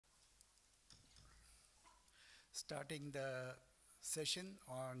starting the session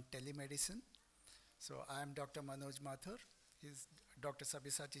on telemedicine. So I am Dr. Manoj Mathur. He's Dr.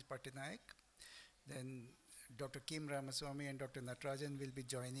 Sabyasachi Patinaik. Then Dr. Kim Ramaswamy and Dr. Natarajan will be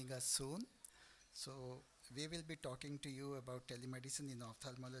joining us soon. So we will be talking to you about telemedicine in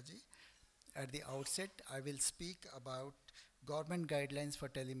ophthalmology. At the outset, I will speak about government guidelines for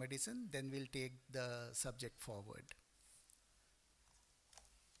telemedicine, then we'll take the subject forward.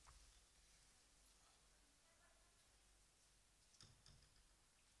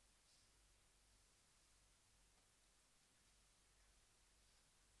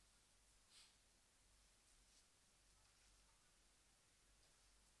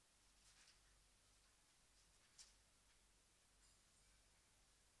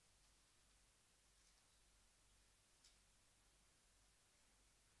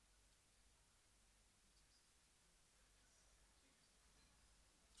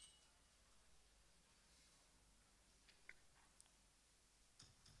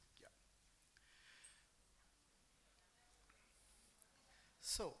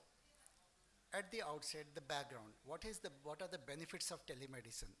 So, at the outset, the background. What are the benefits of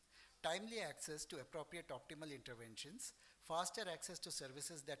telemedicine? Timely access to appropriate optimal interventions, faster access to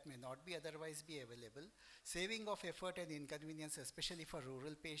services that may not be otherwise be available, saving of effort and inconvenience, especially for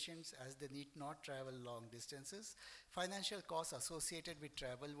rural patients as they need not travel long distances, financial costs associated with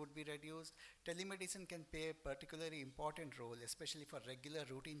travel would be reduced. Telemedicine can play a particularly important role, especially for regular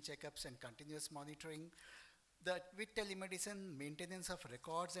routine checkups and continuous monitoring. That with telemedicine, maintenance of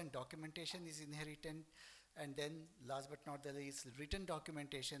records and documentation is inherent, and then last but not the least, written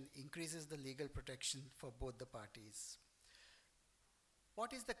documentation increases the legal protection for both the parties.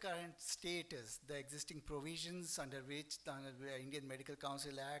 What is the current status, the existing provisions under which the Indian Medical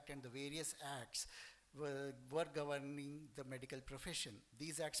Council Act and the various acts were governing the medical profession?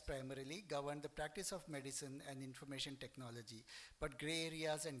 These acts primarily govern the practice of medicine and information technology, but gray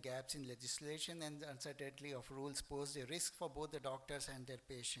areas and gaps in legislation and uncertainty of rules pose a risk for both the doctors and their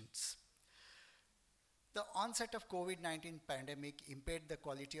patients. The onset of COVID-19 pandemic impaired the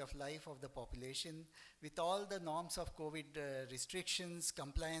quality of life of the population. With all the norms of COVID restrictions,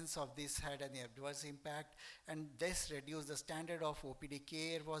 compliance of this had an adverse impact, and this reduced the standard of OPD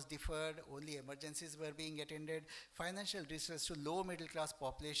care was deferred, only emergencies were being attended, financial distress to low middle class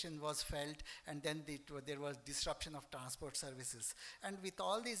population was felt, and then there was disruption of transport services. And with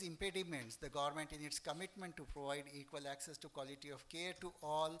all these impediments, the government in its commitment to provide equal access to quality of care to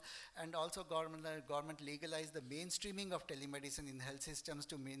all, and also government legalize the mainstreaming of telemedicine in health systems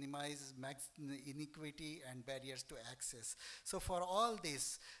to minimize inequity and barriers to access. So for all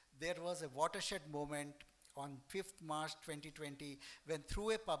this, there was a watershed moment on 5th March 2020 when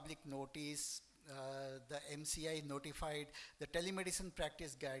through a public notice, the MCI notified the telemedicine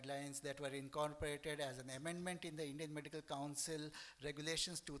practice guidelines that were incorporated as an amendment in the Indian Medical Council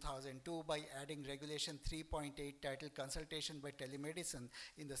Regulations 2002 by adding Regulation 3.8 titled Consultation by Telemedicine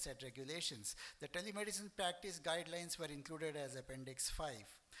in the said regulations. The telemedicine practice guidelines were included as Appendix 5.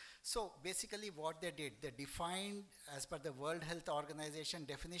 So basically what they did, they defined as per the World Health Organization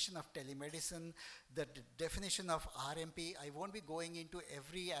definition of telemedicine, the definition of RMP. I won't be going into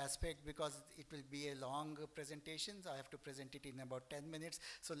every aspect because it will be a long presentation. I have to present it in about 10 minutes.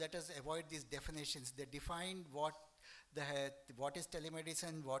 So let us avoid these definitions. They defined what is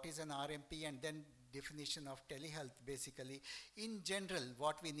telemedicine, what is an RMP, and then definition of telehealth basically. In general,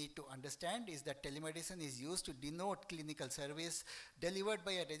 what we need to understand is that telemedicine is used to denote clinical service delivered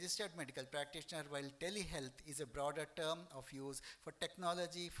by a registered medical practitioner, while telehealth is a broader term of use for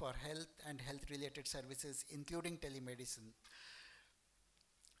technology for health and health related services, including telemedicine.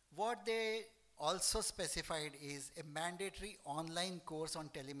 What they also specified is a mandatory online course on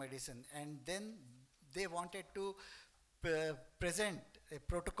telemedicine, and then they wanted to present a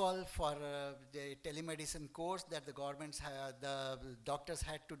protocol for the telemedicine course that the doctors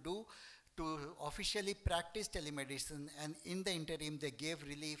had to do to officially practice telemedicine, and in the interim they gave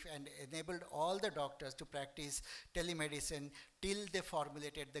relief and enabled all the doctors to practice telemedicine till they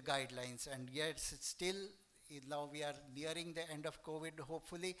formulated the guidelines. And yet still, now we are nearing the end of COVID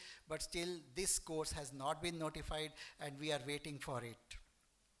hopefully, but still this course has not been notified and we are waiting for it.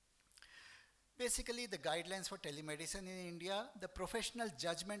 Basically, the guidelines for telemedicine in India, the professional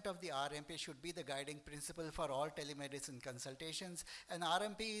judgment of the RMP should be the guiding principle for all telemedicine consultations. An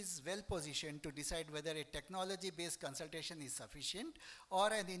RMP is well positioned to decide whether a technology-based consultation is sufficient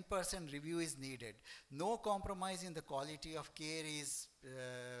or an in-person review is needed. No compromise in the quality of care is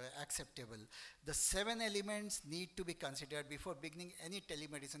acceptable. The 7 elements need to be considered before beginning any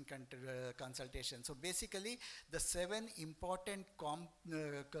telemedicine consultation. So basically, the 7 important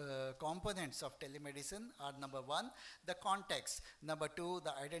components of telemedicine are: number 1, the context; number 2,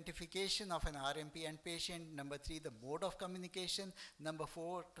 the identification of an RMP and patient; number 3, the mode of communication; number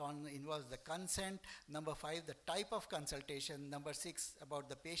 4 involves the consent; number 5, the type of consultation; number 6, about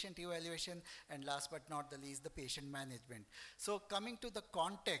the patient evaluation; and last but not the least, the patient management. So coming to the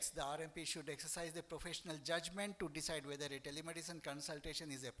context, the RMP should exercise the professional judgment to decide whether a telemedicine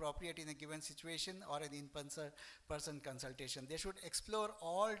consultation is appropriate in a given situation or an in-person consultation. They should explore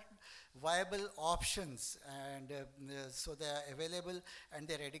all viable options, and so they are available, and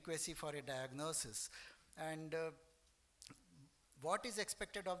their adequacy for a diagnosis. And what is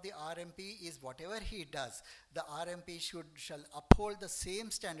expected of the RMP is whatever he does, the RMP shall uphold the same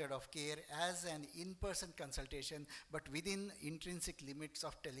standard of care as an in-person consultation, but within intrinsic limits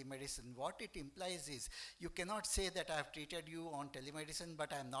of telemedicine. What it implies is, you cannot say that I have treated you on telemedicine,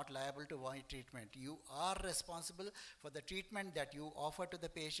 but I am not liable to my treatment. You are responsible for the treatment that you offer to the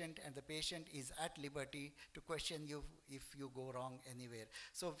patient, and the patient is at liberty to question you if you go wrong anywhere.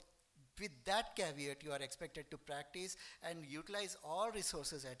 So with that caveat, you are expected to practice and utilize all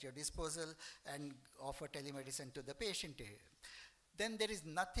resources at your disposal and offer telemedicine to the patient. Then there is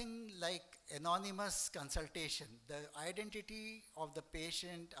nothing like anonymous consultation. The identity of the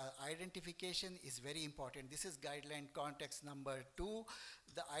patient, identification is very important. This is guideline context number 2,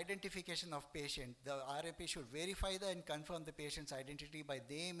 the identification of patient. The RMP should verify and confirm the patient's identity by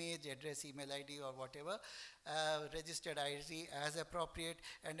name, age, address, email ID, or whatever, registered ID as appropriate,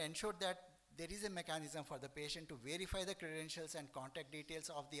 and ensure that there is a mechanism for the patient to verify the credentials and contact details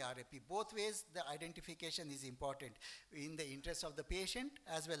of the RMP. Both ways, the identification is important in the interest of the patient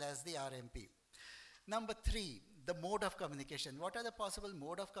as well as the RMP. Number 3, the mode of communication. What are the possible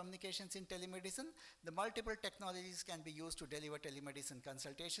mode of communications in telemedicine? The multiple technologies can be used to deliver telemedicine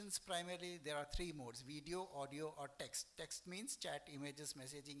consultations. Primarily, there are 3 modes: video, audio, or text. Text means chat, images,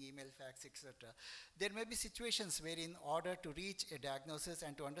 messaging, email, fax, etc. There may be situations where, in order to reach a diagnosis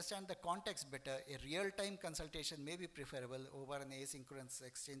and to understand the context better, a real-time consultation may be preferable over an asynchronous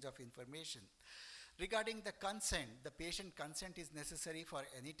exchange of information. Regarding the consent, the patient consent is necessary for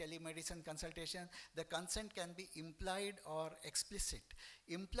any telemedicine consultation. The consent can be implied or explicit.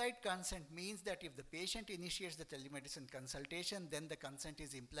 Implied consent means that if the patient initiates the telemedicine consultation, then the consent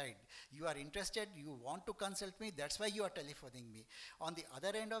is implied. You are interested, you want to consult me, that's why you are telephoning me. On the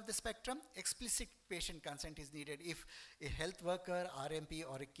other end of the spectrum, explicit patient consent is needed if a health worker, RMP,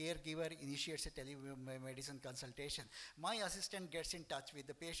 or a caregiver initiates a telemedicine consultation. My assistant gets in touch with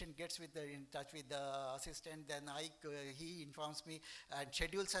the patient, gets in touch with the assistant, then he informs me and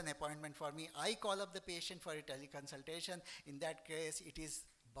schedules an appointment for me. I call up the patient for a teleconsultation. In that case, it is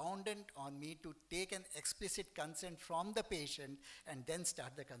bounded on me to take an explicit consent from the patient and then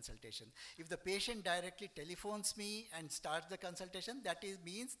start the consultation. If the patient directly telephones me and starts the consultation, that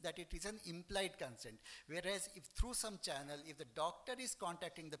means that it is an implied consent. Whereas if through some channel, if the doctor is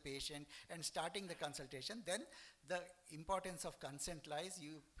contacting the patient and starting the consultation, then the importance of consent lies.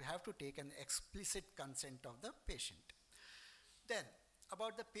 You have to take an explicit consent of the patient. Then,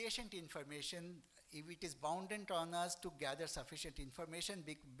 about the patient information, if it is bounded on us to gather sufficient information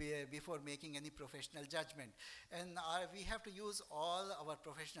before making any professional judgment. And we have to use all our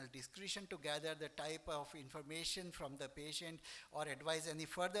professional discretion to gather the type of information from the patient, or advise any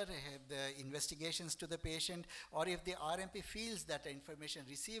further the investigations to the patient. Or if the RMP feels that the information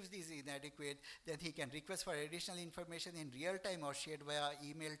received is inadequate, then he can request for additional information in real time or shared via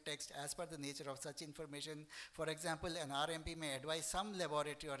email, text, as per the nature of such information. For example, an RMP may advise some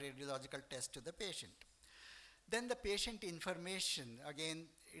laboratory or radiological test to the patient. Then the patient information, again,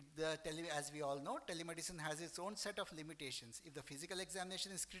 as we all know, telemedicine has its own set of limitations. If the physical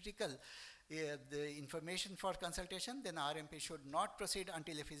examination is critical, the information for consultation, then RMP should not proceed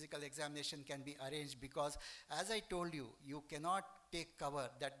until a physical examination can be arranged, because as I told you, you cannot take cover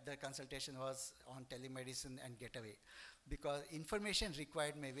that the consultation was on telemedicine and get away, because information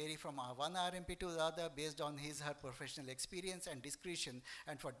required may vary from one RMP to the other based on her professional experience and discretion,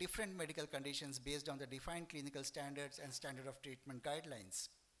 and for different medical conditions based on the defined clinical standards and standard of treatment guidelines.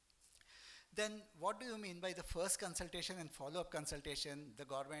 Then what do you mean by the first consultation and follow-up consultation? The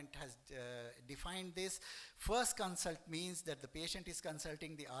government has defined this. First consult means that the patient is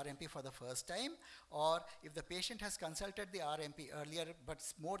consulting the RMP for the first time, or if the patient has consulted the RMP earlier but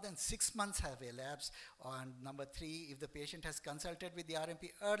more than 6 months have elapsed. And number 3, if the patient has consulted with the RMP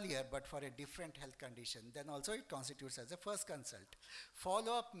earlier but for a different health condition, then also it constitutes as a first consult.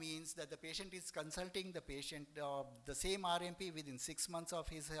 Follow-up means that the patient is consulting the same RMP within 6 months of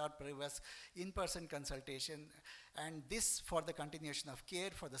his or her previous in-person consultation, and this for the continuation of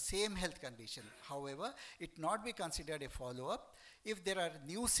care for the same health condition. However, it not be considered a follow-up if there are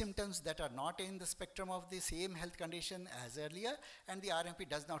new symptoms that are not in the spectrum of the same health condition as earlier, and the RMP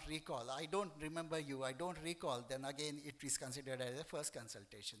does not recall. I don't remember you, I don't recall, then again it is considered as a first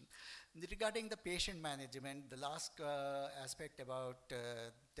consultation. Regarding the patient management, the last aspect about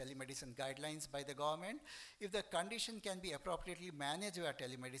telemedicine guidelines by the government, if the condition can be appropriately managed via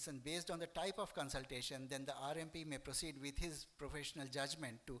telemedicine based on the type of consultation, then the RMP may proceed with his professional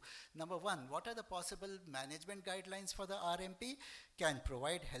judgment to, number 1, what are the possible management guidelines for the RMP? Can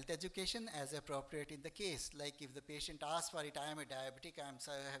provide health education as appropriate in the case. Like if the patient asks for it, I am a diabetic, I am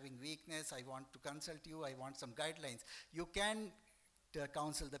having weakness, I want to consult you, I want some guidelines. You can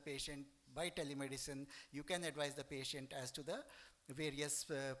counsel the patient by telemedicine. You can advise the patient as to the various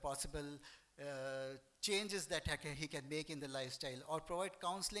possible changes that he can make in the lifestyle, or provide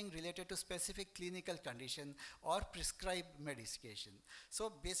counseling related to specific clinical condition or prescribe medication.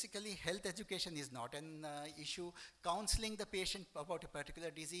 So basically health education is not an issue. Counseling the patient about a particular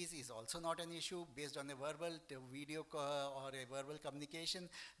disease is also not an issue. Based on a verbal, video or a verbal communication,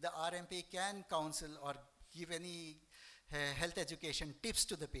 the RMP can counsel or give any health education tips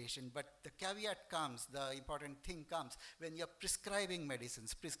to the patient, but the caveat comes, the important thing comes, when you're prescribing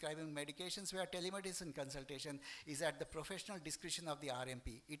medicines, prescribing medications where telemedicine consultation is at the professional discretion of the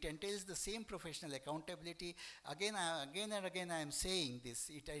RMP. It entails the same professional accountability. Again and again I am saying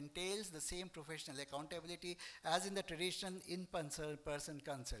this, it entails the same professional accountability as in the traditional in-person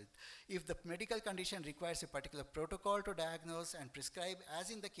consult. If the medical condition requires a particular protocol to diagnose and prescribe, as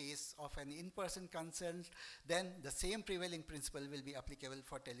in the case of an in-person consult, then the same prevailing principle will be applicable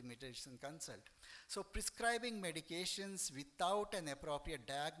for telemedicine consult. So prescribing medications without an appropriate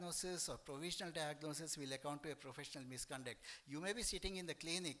diagnosis or provisional diagnosis will account to a professional misconduct. You may be sitting in the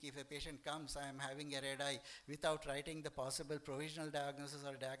clinic, if a patient comes, I am having a red eye, without writing the possible provisional diagnosis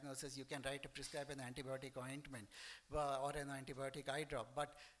or diagnosis, you can write to prescribe an antibiotic ointment or an antibiotic eye drop.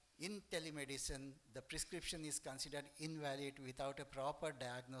 But in telemedicine, the prescription is considered invalid without a proper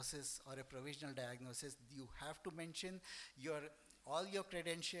diagnosis or a provisional diagnosis. You have to mention all your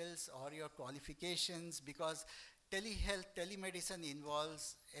credentials or your qualifications, because telemedicine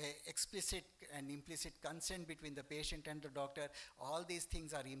involves explicit and implicit consent between the patient and the doctor. All these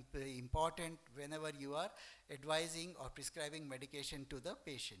things are important whenever you are advising or prescribing medication to the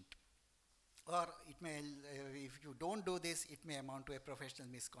patient. Or it may, if you don't do this, it may amount to a professional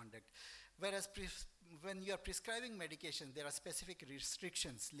misconduct. Whereas when you are prescribing medication, there are specific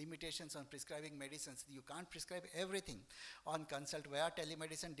restrictions, limitations on prescribing medicines. You can't prescribe everything on consult via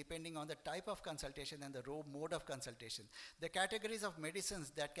telemedicine depending on the type of consultation and the mode of consultation. The categories of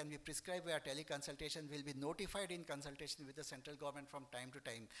medicines that can be prescribed via teleconsultation will be notified in consultation with the central government from time to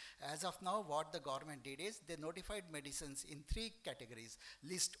time. As of now, what the government did is they notified medicines in 3 categories: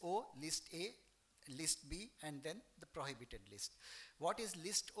 List O, List A, List B, and then the prohibited list. What is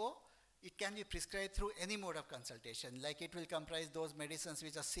List O? It can be prescribed through any mode of consultation. Like it will comprise those medicines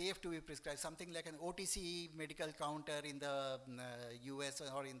which are safe to be prescribed, something like an OTC medical counter in the US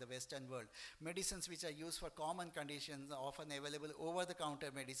or in the Western world. Medicines which are used for common conditions, often available over-the-counter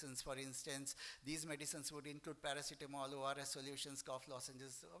medicines. For instance, these medicines would include paracetamol, ORS solutions, cough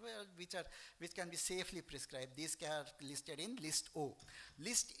lozenges, which can be safely prescribed. These are listed in List O.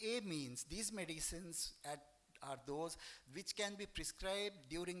 List A means these medicines are those which can be prescribed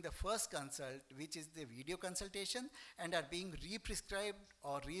during the first consult, which is the video consultation, and are being re-prescribed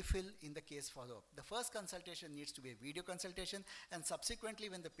or refilled in the case follow-up. The first consultation needs to be a video consultation, and subsequently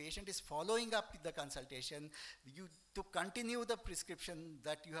when the patient is following up the consultation, to continue the prescription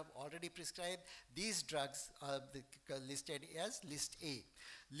that you have already prescribed, these drugs are listed as List A.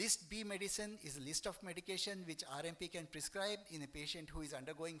 List B medicine is a list of medication which RMP can prescribe in a patient who is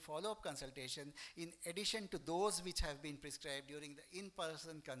undergoing follow-up consultation, in addition to those which have been prescribed during the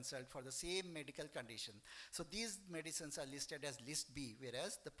in-person consult for the same medical condition. So these medicines are listed as List B,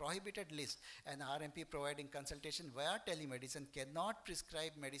 whereas the prohibited list, an RMP providing consultation via telemedicine cannot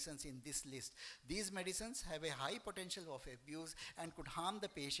prescribe medicines in this list. These medicines have a high potential of abuse and could harm the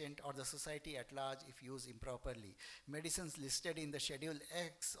patient or the society at large if used improperly. Medicines listed in the Schedule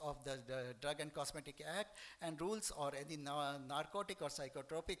aspects of the Drug and Cosmetic Act, and rules or any narcotic or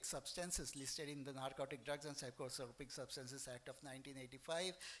psychotropic substances listed in the Narcotic Drugs and Psychotropic Substances Act of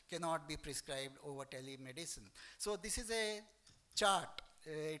 1985 cannot be prescribed over telemedicine. So this is a chart.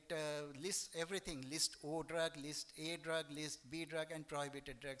 It lists everything, list O drug, list A drug, list B drug, and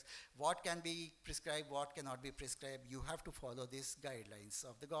prohibited drugs. What can be prescribed, what cannot be prescribed. You have to follow these guidelines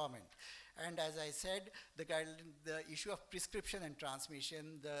of the government. And as I said, the issue of prescription and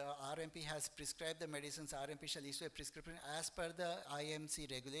transmission, the RMP has prescribed the medicines. RMP shall issue a prescription as per the IMC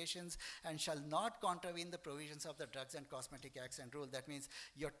regulations and shall not contravene the provisions of the Drugs and Cosmetic Acts and Rule. That means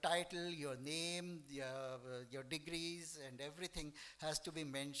your title, your name, your degrees, and everything has to be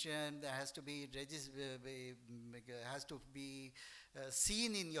mentioned, has to be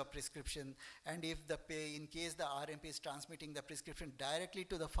seen in your prescription. And if in case the RMP is transmitting the prescription directly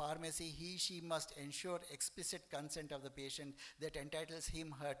to the pharmacy, she must ensure explicit consent of the patient that entitles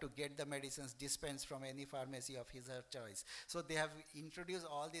her to get the medicines dispensed from any pharmacy of his or her choice. So they have introduced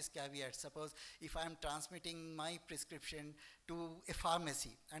all these caveats. Suppose if I am transmitting my prescription to a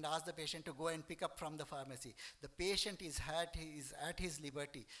pharmacy and ask the patient to go and pick up from the pharmacy, the patient is at his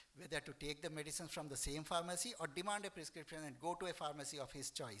liberty whether to take the medicines from the same pharmacy or demand a prescription and go to a pharmacy of his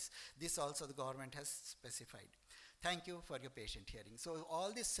choice. This also the government has specified. Thank you for your patient hearing. So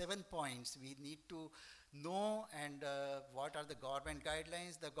all these 7 points we need to know, and what are the government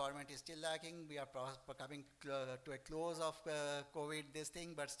guidelines. The government is still lacking. We are coming to a close of COVID, this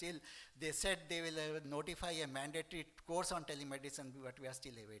thing, but still they said they will notify a mandatory course on telemedicine, but we are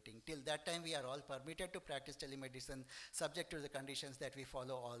still awaiting. Till that time, we are all permitted to practice telemedicine subject to the conditions that we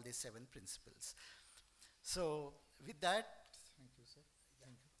follow all these 7 principles. So with that, thank you, sir.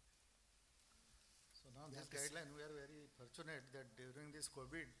 Thank you. So now this guideline, we are very fortunate that during this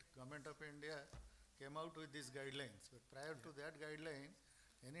COVID, Government of India came out with these guidelines. But prior to that guideline,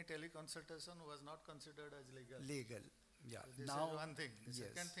 any teleconsultation was not considered as legal. Legal, yeah. So this is one thing. The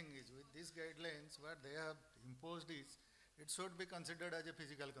second thing is, with these guidelines, what they have imposed is, it should be considered as a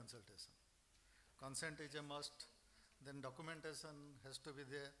physical consultation. Consent is a must. Then documentation has to be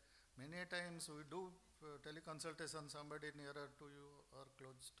there. Many times we do teleconsultation, somebody nearer to you or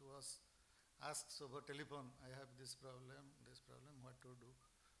close to us asks over telephone, I have this problem, what to do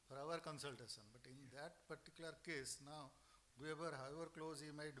for our consultation. But in that particular case, now, however close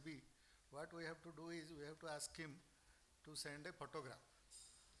he might be, what we have to do is, we have to ask him to send a photograph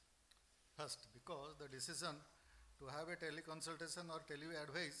first, because the decision to have a teleconsultation or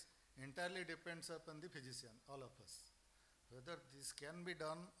tele-advice entirely depends upon the physician, all of us. Whether this can be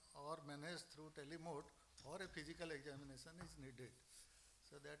done or managed through telemode or a physical examination is needed.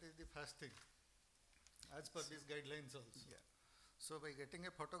 So that is the first thing, as per these guidelines also. Yeah. So by getting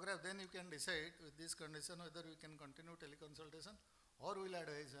a photograph, then you can decide with this condition whether we can continue teleconsultation or will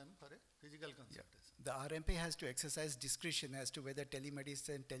advise him for a physical consultation. Yeah. The RMP has to exercise discretion as to whether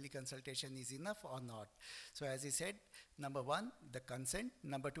telemedicine, teleconsultation is enough or not. So as he said, number 1, the consent.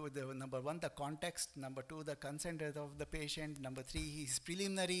 Number 2, the context. Number 2, the consent of the patient. Number 3, his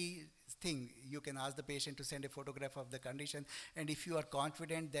preliminary thing. You can ask the patient to send a photograph of the condition, and if you are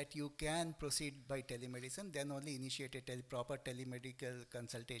confident that you can proceed by telemedicine, then only initiate a proper telemedical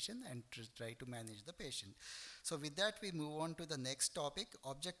consultation and try to manage the patient. So with that, we move on to the next topic,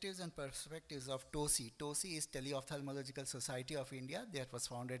 objectives and perspectives of TOSI. TOSI is Teleophthalmological Society of India. That was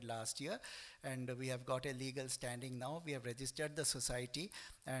founded last year, and we have got a legal standing now. We have registered the society,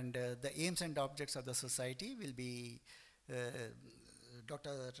 and the aims and objects of the society will be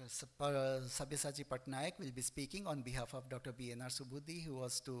Dr. Sabyasachi Patnaik will be speaking on behalf of Dr. B.N.R. Subudhi, who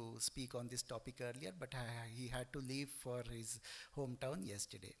was to speak on this topic earlier, but he had to leave for his hometown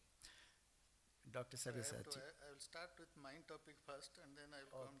yesterday. Dr. Sabyasachi. I will start with my topic first, and then I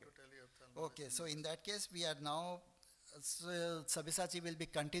will come to teleophthalmology. Okay, so in that case, we are now, Sabyasachi will be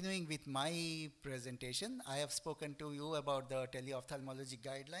continuing with my presentation. I have spoken to you about the teleophthalmology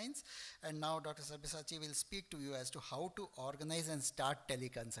guidelines, and now Dr. Sabyasachi will speak to you as to how to organize and start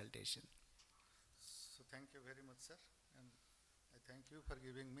teleconsultation. So thank you very much, sir, and I thank you for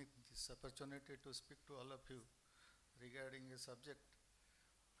giving me this opportunity to speak to all of you regarding a subject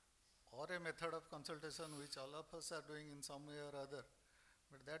or a method of consultation which all of us are doing in some way or other,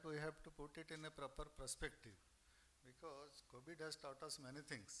 but that we have to put it in a proper perspective. Because COVID has taught us many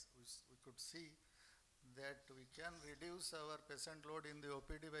things. We could see that we can reduce our patient load in the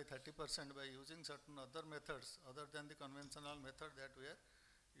OPD by 30% by using certain other methods other than the conventional method that we are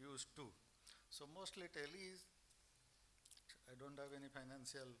used to. So mostly tele is, I don't have any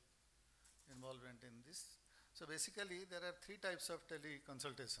financial involvement in this. So basically there are 3 types of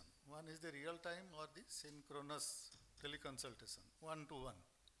teleconsultation. One is the real time or the synchronous teleconsultation, 1-to-1.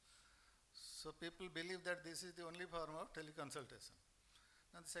 So people believe that this is the only form of teleconsultation.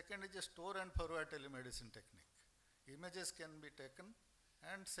 And the second is a store and forward telemedicine technique. Images can be taken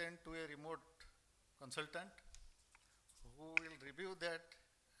and sent to a remote consultant who will review that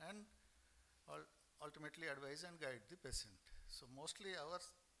and ultimately advise and guide the patient. So mostly our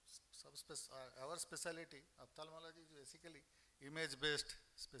specialty, ophthalmology, is basically image-based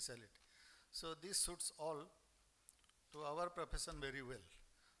specialty. So this suits all to our profession very well.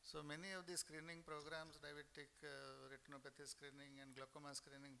 So many of the screening programs, diabetic retinopathy screening and glaucoma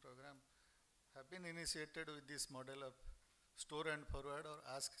screening program have been initiated with this model of store and forward or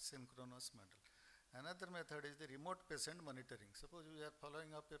ask synchronous model. Another method is the remote patient monitoring. Suppose we are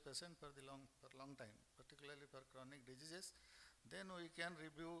following up a patient for long time, particularly for chronic diseases, then we can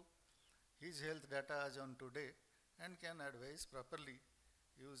review his health data as on today and can advise properly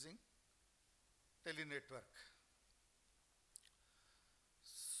using telenetwork.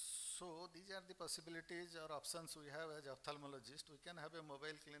 So these are the possibilities or options we have as ophthalmologists. We can have a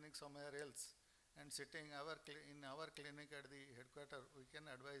mobile clinic somewhere else and sitting in our clinic at the headquarters, we can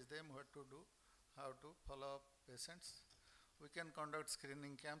advise them what to do, how to follow up patients. We can conduct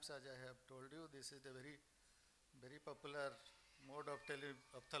screening camps, as I have told you. This is a very popular mode of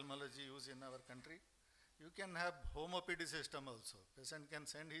ophthalmology used in our country. You can have home OPD system also. Patient can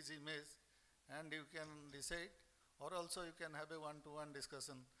send his image and you can decide, or also you can have a one-to-one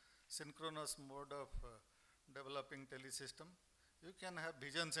discussion, synchronous mode of developing telesystem. You can have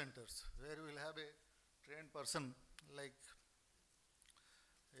vision centers where you will have a trained person like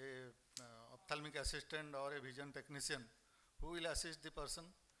a ophthalmic assistant or a vision technician who will assist the person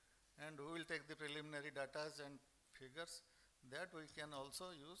and who will take the preliminary data and figures that we can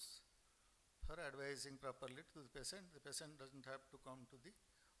also use for advising properly to the patient. The patient doesn't have to come to the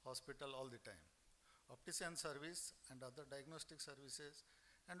hospital all the time. Optician service and other diagnostic services,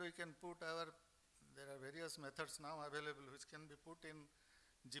 and we can put there are various methods now available which can be put in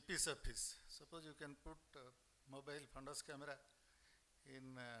GP's office. Suppose you can put mobile fundus camera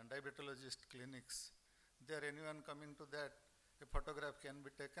in diabetologist clinics. There anyone coming to that, a photograph can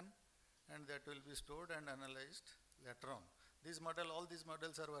be taken and that will be stored and analyzed later on. All these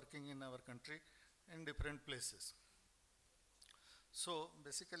models are working in our country in different places. So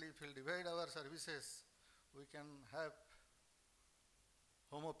basically if we divide our services, we can have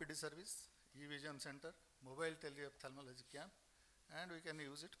home OPD service, e-vision center, mobile teleophthalmology camp, and we can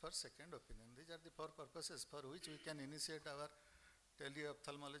use it for second opinion. These are the four purposes for which we can initiate our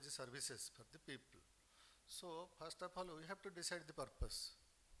teleophthalmology services for the people. So first of all, we have to decide the purpose,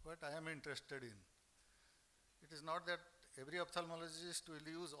 what I am interested in. It is not that every ophthalmologist will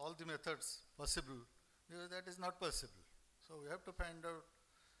use all the methods possible, because that is not possible. So we have to find out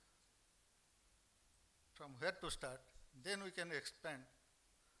from where to start, then we can expand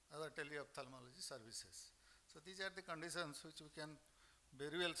our teleophthalmology services. So these are the conditions which we can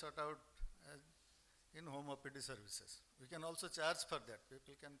very well sort out in home OPD services. We can also charge for that.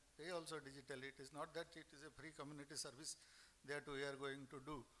 People can pay also digitally. It is not that it is a free community service that we are going to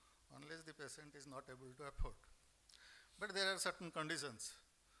do unless the patient is not able to afford. But there are certain conditions.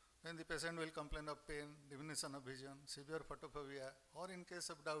 When the patient will complain of pain, diminution of vision, severe photophobia, or in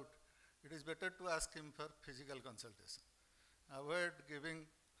case of doubt, it is better to ask him for physical consultation. Avoid giving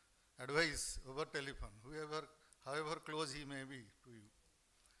advice over telephone, however close he may be to you,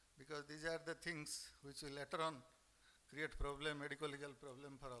 because these are the things which will later on create medical-legal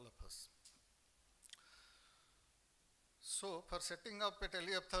problem for all of us. So for setting up a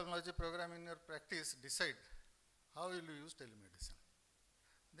teleophthalmology program in your practice, decide how will you use telemedicine.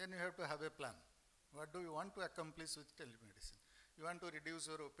 Then you have to have a plan. What do you want to accomplish with telemedicine? You want to reduce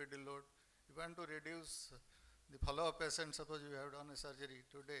your OPD load, you want to reduce the follow-up patient. Suppose you have done a surgery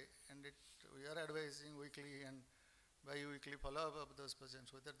today and we are advising weekly and bi-weekly follow-up of those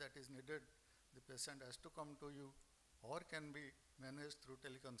patients, whether that is needed, the patient has to come to you or can be managed through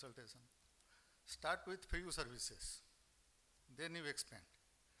teleconsultation. Start with few services, then you expand.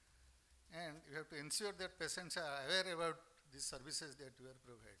 And you have to ensure that patients are aware about these services that you are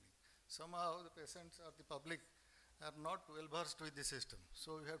providing. Somehow the patients or the public are not well versed with the system.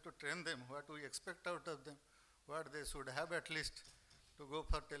 So you have to train them what we expect out of them, what they should have at least to go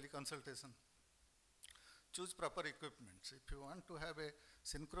for teleconsultation. Choose proper equipment. If you want to have a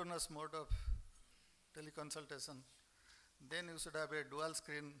synchronous mode of teleconsultation, then you should have a dual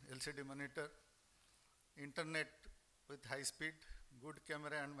screen LCD monitor, internet with high speed, good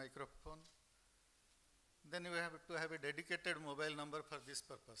camera and microphone. Then you have to have a dedicated mobile number for this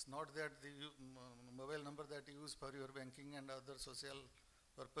purpose, not that the mobile number that you use for your banking and other social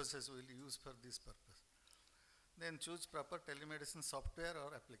purposes will use for this purpose. Then choose proper telemedicine software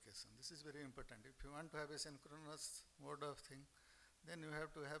or application. This is very important. If you want to have a synchronous mode of thing, then you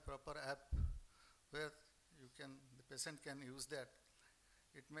have to have proper app where the patient can use that.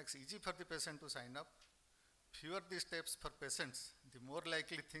 It makes easy for the patient to sign up. Fewer the steps for patients, the more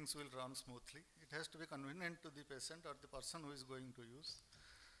likely things will run smoothly. It has to be convenient to the patient or the person who is going to use.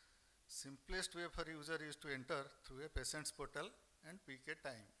 Simplest way for user is to enter through a patient's portal and pick a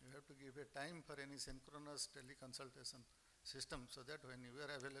time. You have to give a time for any synchronous teleconsultation system so that when you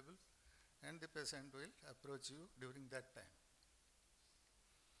are available and the patient will approach you during that time.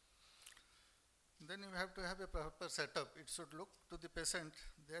 Then you have to have a proper setup. It should look to the patient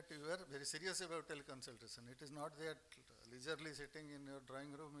that you are very serious about teleconsultation. It is not that leisurely sitting in your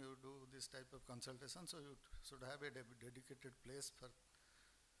drawing room you do this type of consultation. So you should have a dedicated place for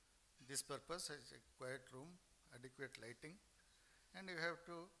this purpose, as a quiet room, adequate lighting, and you have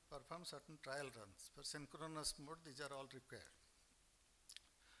to perform certain trial runs. For synchronous mode, these are all required.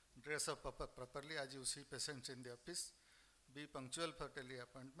 Dress up properly as you see patients in the office. Be punctual for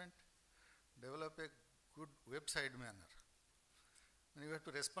tele-appointment. Develop a good website manner. And you have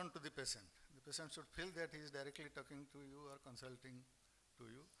to respond to the patient. The patient should feel that he is directly talking to you or consulting to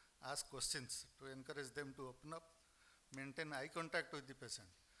you. Ask questions to encourage them to open up. Maintain eye contact with the patient.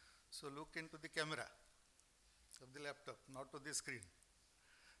 So look into the camera of the laptop, not to the screen.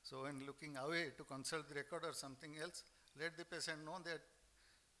 So when looking away to consult the record or something else, let the patient know that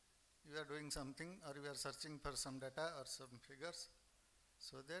you are doing something or you are searching for some data or some figures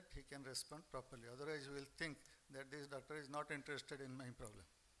so that he can respond properly. Otherwise, you will think that this doctor is not interested in my problem.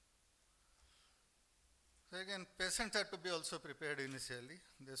 So again, patients have to be also prepared initially.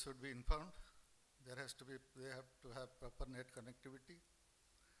 They should be informed. They have to have proper net connectivity.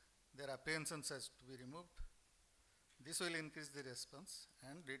 Their apprehensions has to be removed. This will increase the response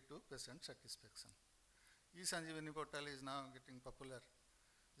and lead to patient satisfaction. E-Sanjeevani portal is now getting popular.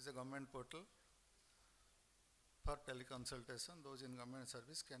 It's a government portal for teleconsultation. Those in government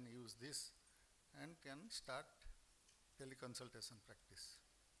service can use this and can start teleconsultation practice.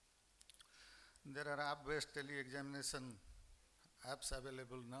 There are app-based tele-examination apps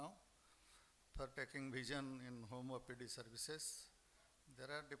available now for taking vision in home OPD services.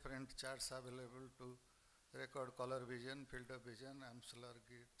 There are different charts available to record color vision, field of vision, Amsler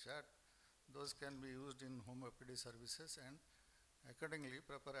grid chart. Those can be used in home OPD services, and accordingly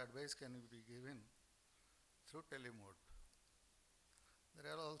proper advice can be given through telemode.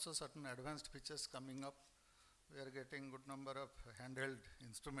 There are also certain advanced features coming up. We are getting good number of handheld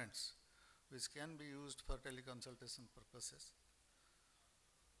instruments which can be used for teleconsultation purposes.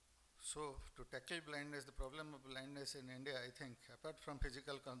 So to tackle blindness, the problem of blindness in India, I think, apart from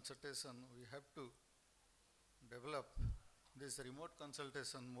physical consultation, we have to develop this remote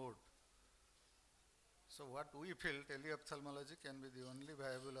consultation mode. So what we feel, tele-ophthalmology can be the only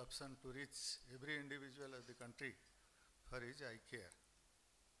viable option to reach every individual of the country for his eye care.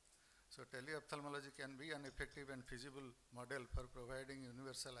 So tele-ophthalmology can be an effective and feasible model for providing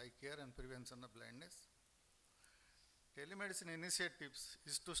universal eye care and prevention of blindness. Telemedicine initiatives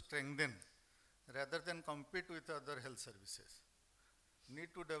is to strengthen rather than compete with other health services.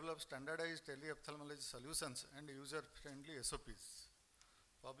 Need to develop standardized tele-ophthalmology solutions and user-friendly SOPs.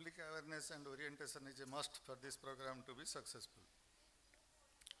 Public awareness and orientation is a must for this program to be successful.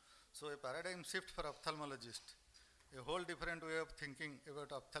 So a paradigm shift for ophthalmologists, a whole different way of thinking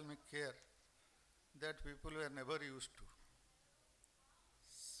about ophthalmic care that people were never used to.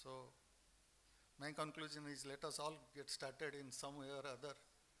 So my conclusion is, let us all get started in some way or other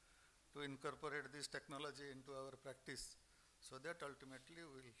to incorporate this technology into our practice so that ultimately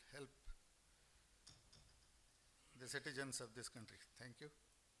we will help the citizens of this country. Thank you.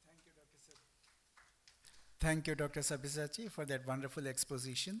 Thank you, Dr. Sir. Thank you, Dr. Sabyasachi, for that wonderful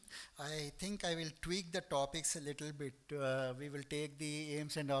exposition. I think I will tweak the topics a little bit. We will take the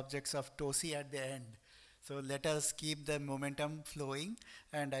aims and objects of TOSI at the end. So let us keep the momentum flowing,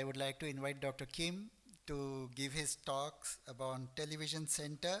 and I would like to invite Dr. Kim to give his talks about television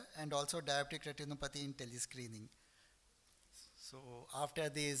center and also diabetic retinopathy in telescreening. So after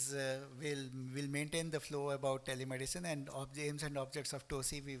this, we'll maintain the flow about telemedicine, and aims and objects of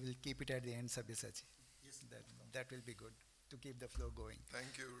TOSI, we will keep it at the end, Sabyasachi. Yes, that will be good to keep the flow going.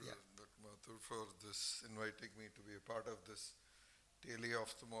 Thank you, Dr. Mathur, for this, inviting me to be a part of this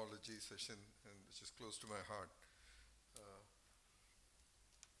tele-ophthalmology session, and which is close to my heart.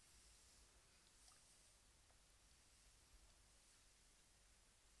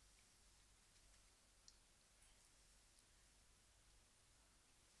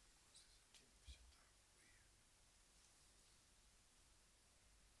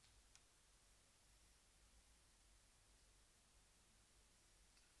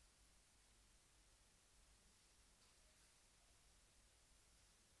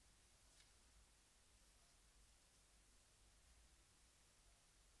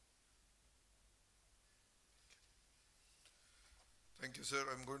 Thank you, sir.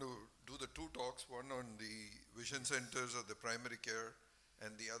 I'm going to do the two talks, one on the vision centers of the primary care,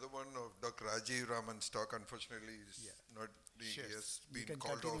 and the other one of Dr. Rajiv Raman's talk. Unfortunately, is not being, Sure. he has You been can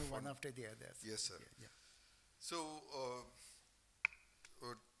called continue off. one after the other. Yes, sir. Yeah, yeah. So,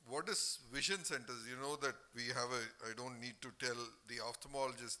 what is vision centers? You know that we have I don't need to tell the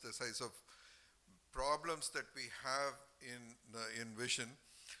ophthalmologist the size of problems that we have in vision.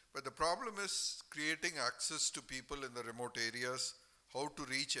 But the problem is creating access to people in the remote areas, how to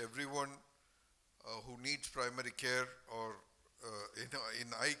reach everyone who needs primary care or in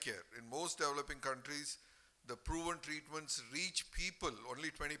eye care. In most developing countries, the proven treatments reach people, only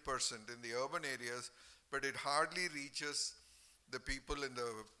 20% in the urban areas, but it hardly reaches the people in the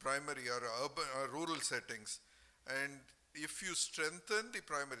primary or urban or rural settings. And if you strengthen the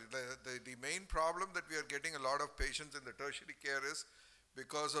primary, the main problem that we are getting a lot of patients in the tertiary care is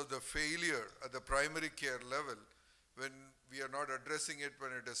because of the failure at the primary care level, when we are not addressing it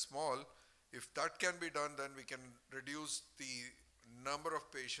when it is small. If that can be done, then we can reduce the number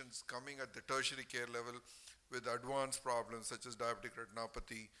of patients coming at the tertiary care level with advanced problems such as diabetic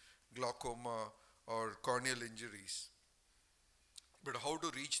retinopathy, glaucoma, or corneal injuries. But how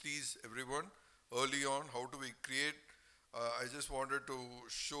to reach these everyone early on? How do we create? I just wanted to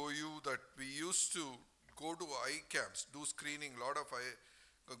show you that we used to go to eye camps, do screening, a lot of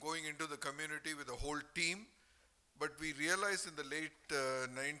going into the community with a whole team. But we realized in the late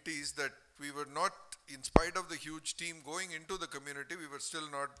 90s that we were not, in spite of the huge team going into the community, we were still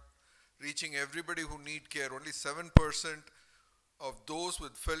not reaching everybody who need care. Only 7% of those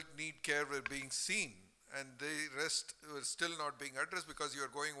with felt need care were being seen, and the rest were still not being addressed because you are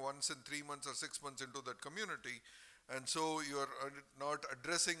going once in 3 months or 6 months into that community, and so you are not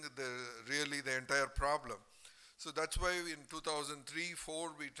addressing really the entire problem. So that's why in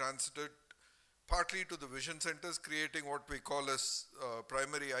 2003-04 we transited partly to the vision centers, creating what we call as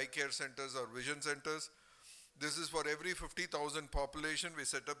primary eye care centers or vision centers. This is for every 50,000 population, we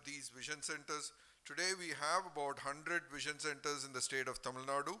set up these vision centers. Today we have about 100 vision centers in the state of Tamil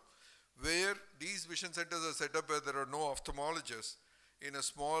Nadu, where these vision centers are set up where there are no ophthalmologists in a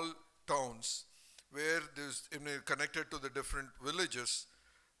small towns, where there's connected to the different villages.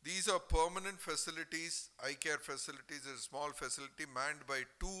 These are permanent facilities, eye care facilities, a small facility manned by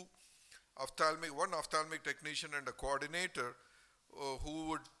one ophthalmic technician and a coordinator who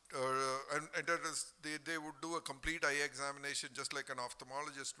would they would do a complete eye examination just like an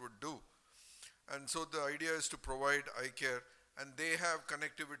ophthalmologist would do. And so the idea is to provide eye care, and they have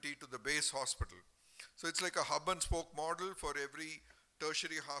connectivity to the base hospital. So it's like a hub and spoke model for every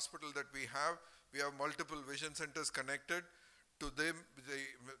tertiary hospital that we have. We have multiple vision centers connected to them.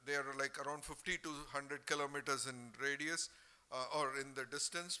 They are like around 50 to 100 kilometers in radius or in the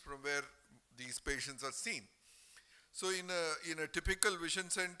distance from where these patients are seen. So in a typical vision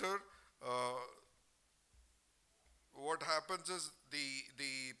center, what happens is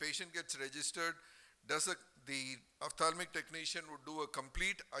the patient gets registered, the ophthalmic technician would do a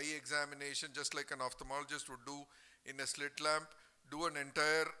complete eye examination just like an ophthalmologist would do in a slit lamp, do an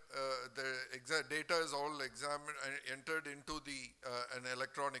entire, the exact data is all examined and entered into an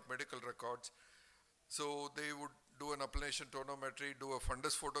electronic medical records. So they would do an appellation tonometry, do a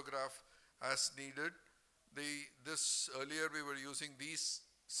fundus photograph as needed. Earlier we were using these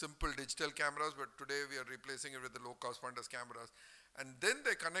simple digital cameras, but today we are replacing it with the low-cost fundus cameras. And then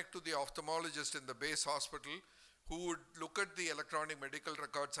they connect to the ophthalmologist in the base hospital, who would look at the electronic medical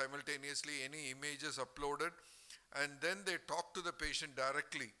record simultaneously, any images uploaded, and then they talk to the patient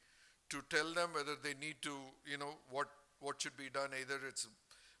directly to tell them whether they need to, what should be done. Either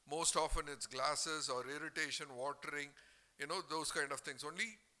most often it's glasses or irritation, watering, those kind of things.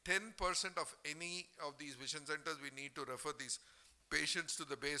 Only 10% of any of these vision centers, we need to refer these patients to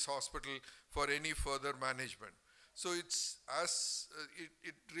the base hospital for any further management. So it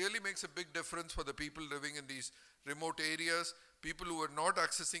really makes a big difference for the people living in these remote areas. People who are not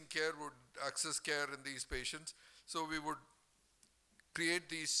accessing care would access care in these patients. So we would create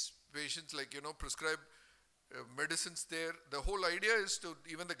these patients, like, prescribe medicines there. The whole idea is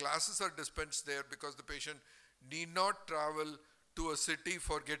even the glasses are dispensed there because the patient need not travel to a city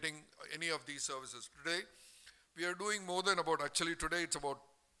for getting any of these services. Today, we are doing more than today it's about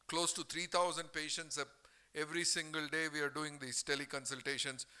close to 3,000 patients every single day. We are doing these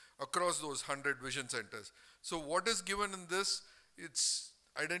teleconsultations across those 100 vision centers. So what is given in this? It's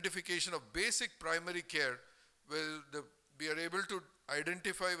identification of basic primary care, where we are able to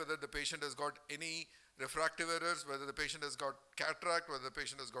identify whether the patient has got any refractive errors, whether the patient has got cataract, whether the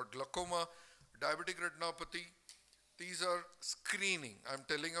patient has got glaucoma, diabetic retinopathy. These are screening. I'm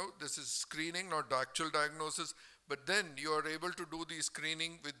telling you, this is screening, not the actual diagnosis, But then you are able to do the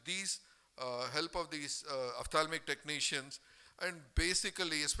screening with these help of these ophthalmic technicians, and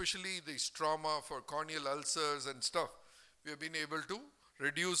basically, especially the trauma for corneal ulcers and stuff, we have been able to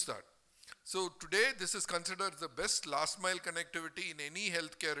reduce that. So today, this is considered the best last mile connectivity in any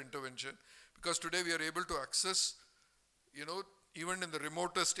healthcare intervention, because today we are able to access, even in the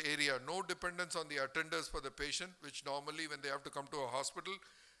remotest area, no dependence on the attenders for the patient, which normally when they have to come to a hospital,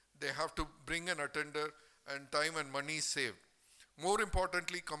 they have to bring an attender and time and money saved. More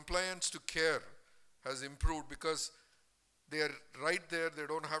importantly, compliance to care has improved because they are right there. They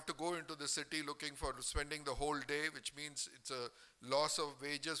don't have to go into the city looking for spending the whole day, which means it's a loss of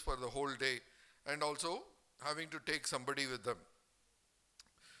wages for the whole day, and also having to take somebody with them.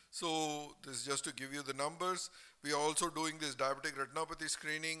 So this is just to give you the numbers. We are also doing this diabetic retinopathy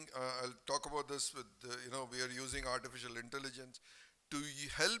screening. I'll talk about this with, we are using artificial intelligence to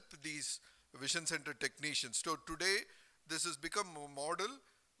help these vision center technicians. So today, this has become a model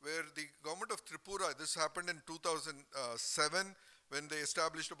where the government of Tripura, this happened in 2007, when they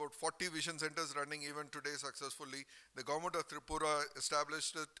established about 40 vision centers running even today successfully. The government of Tripura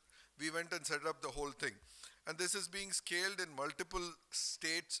established it. We went and set up the whole thing. And this is being scaled in multiple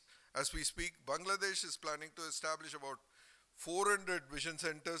states as we speak. Bangladesh is planning to establish about 400 vision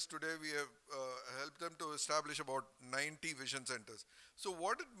centers. Today we have helped them to establish about 90 vision centers. So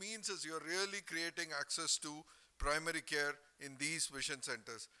what it means is you're really creating access to primary care in these vision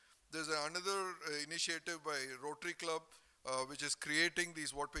centers. There's another initiative by Rotary Club, which is creating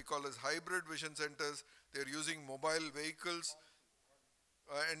these what we call as hybrid vision centers. They're using mobile vehicles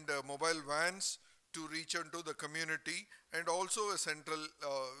and mobile vans to reach into the community, and also a central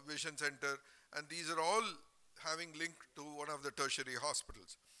vision center, and these are all having link to one of the tertiary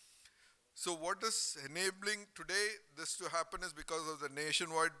hospitals. So what is enabling today this to happen is because of the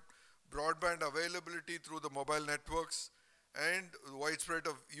nationwide broadband availability through the mobile networks and widespread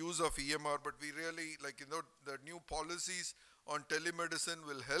of use of EMR, but we really, the new policies on telemedicine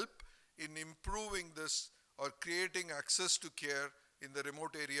will help in improving this or creating access to care in the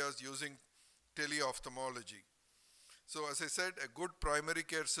remote areas using teleophthalmology. So as I said, a good primary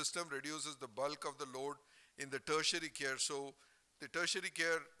care system reduces the bulk of the load in the tertiary care. So the tertiary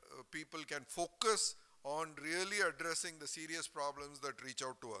care people can focus on really addressing the serious problems that reach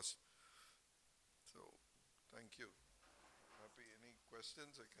out to us. So thank you. Happy, any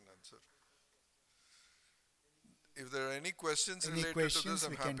questions I can answer. If there are any questions related to this,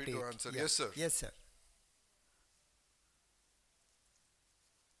 I'm happy to answer. Yeah. Yes, sir. Yes, sir.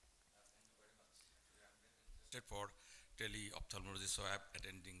 For tele-ophthalmology, so I'm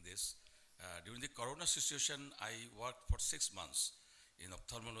attending this. During the corona situation, I worked for 6 months in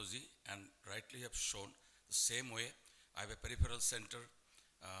ophthalmology, and rightly have shown the same way. I have a peripheral center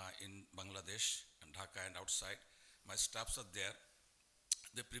in Bangladesh and Dhaka and outside. My staffs are there.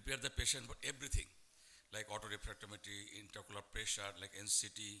 They prepare the patient for everything, like autorefractometry, intraocular pressure, like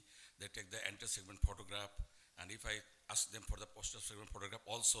NCT. They take the anter-segment photograph, and if I ask them for the posterior segment photograph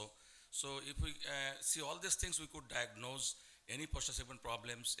also. So if we see all these things, we could diagnose any posterior segment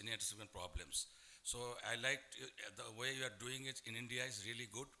problems, any anter-segment problems. So I liked the way you are doing it in India is really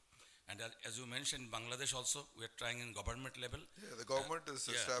good. And as you mentioned, Bangladesh also, we are trying in government level. Yeah, the government is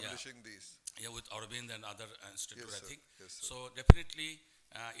establishing these. Yeah, with Aurobind and other institutes, Yes, I think. Yes, so definitely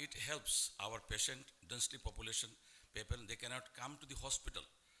it helps our patient, densely population people. They cannot come to the hospital.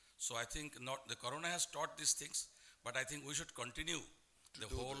 So I think the corona has taught these things, but I think we should continue the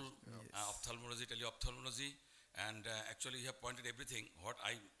whole ophthalmology, teleophthalmology, and actually you have pointed everything, what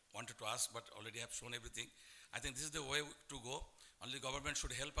I wanted to ask, but already have shown everything. I think this is the way to go. Only government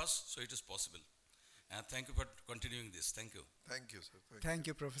should help us, so it is possible. Thank you for continuing this. Thank you. Thank you, sir. Thank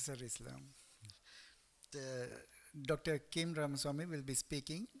you, Professor Islam. Dr. Kim Ramaswamy will be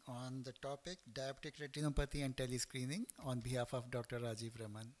speaking on the topic diabetic retinopathy and telescreening on behalf of Dr. Rajiv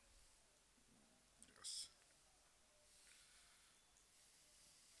Raman. Yes.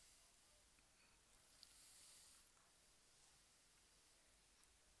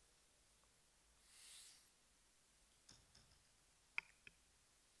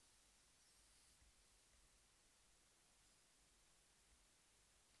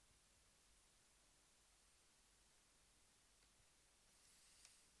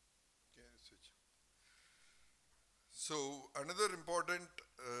 So another important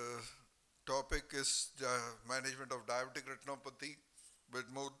topic is the management of diabetic retinopathy, but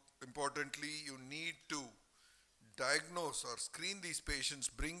more importantly, you need to diagnose or screen these patients,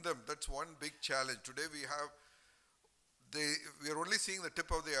 bring them. That's one big challenge. Today we are only seeing the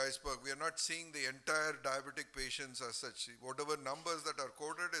tip of the iceberg. We are not seeing the entire diabetic patients as such. Whatever numbers that are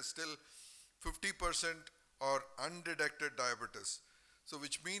quoted is still 50% or undetected diabetes. So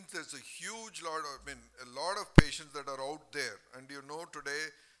which means there's a huge lot of, a lot of patients that are out there, and you know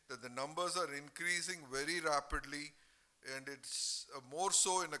today that the numbers are increasing very rapidly, and it's more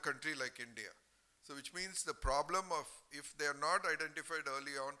so in a country like India. So which means the problem of, if they are not identified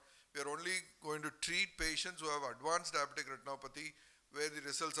early on, we are only going to treat patients who have advanced diabetic retinopathy, where the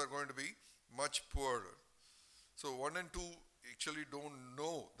results are going to be much poorer. So 1 and 2 actually don't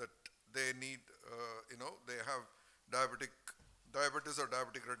know that they need, they have diabetes or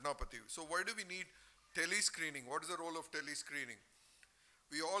diabetic retinopathy. So why do we need tele-screening? What is the role of tele-screening?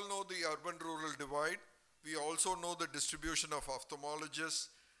 We all know the urban-rural divide. We also know the distribution of ophthalmologists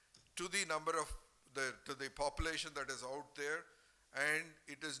to the number of to the population that is out there. And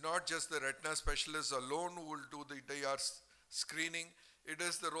it is not just the retina specialists alone who will do the DR screening. It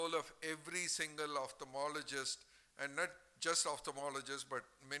is the role of every single ophthalmologist, and not just ophthalmologists, but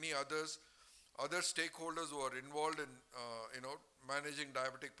many others, other stakeholders who are involved in managing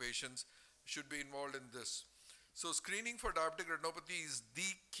diabetic patients should be involved in this. So screening for diabetic retinopathy is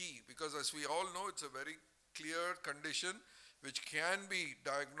the key, because as we all know, it's a very clear condition which can be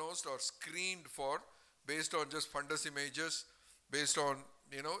diagnosed or screened for based on just fundus images, based on,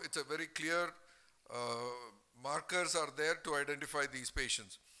 it's a very clear markers are there to identify these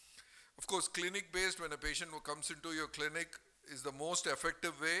patients. Of course, clinic-based, when a patient who comes into your clinic, is the most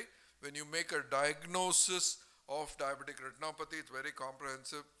effective way. When you make a diagnosis of diabetic retinopathy, it's very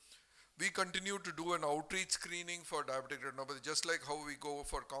comprehensive. We continue to do an outreach screening for diabetic retinopathy, just like how we go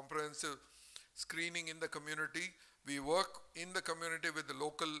for comprehensive screening in the community. We work in the community with the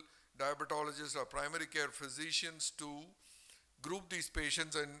local diabetologists or primary care physicians to group these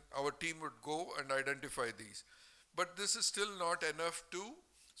patients, and our team would go and identify these. But this is still not enough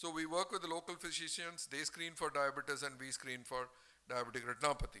so we work with the local physicians, they screen for diabetes and we screen for diabetic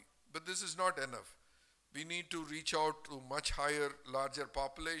retinopathy. But this is not enough. We need to reach out to much higher, larger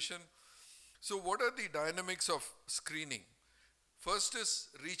population. So what are the dynamics of screening? First is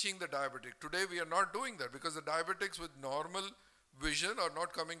reaching the diabetic. Today we are not doing that because the diabetics with normal vision are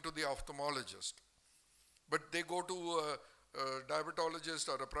not coming to the ophthalmologist. But they go to a diabetologist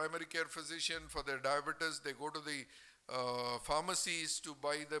or a primary care physician for their diabetes. They go to the pharmacies to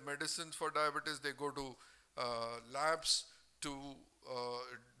buy the medicines for diabetes. They go to labs to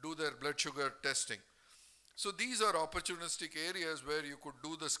do their blood sugar testing. So these are opportunistic areas where you could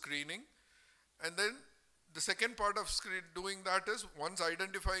do the screening. And then the second part of doing that is, once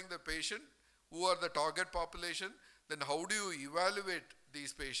identifying the patient, who are the target population, then how do you evaluate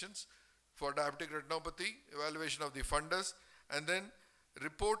these patients for diabetic retinopathy, evaluation of the fundus, and then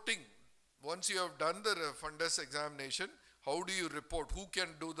reporting. Once you have done the fundus examination, how do you report? Who can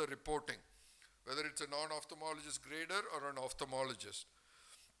do the reporting? Whether it's a non-ophthalmologist grader or an ophthalmologist.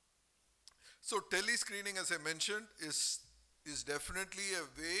 So tele-screening, as I mentioned, is definitely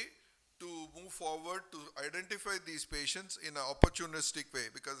a way to move forward to identify these patients in an opportunistic way,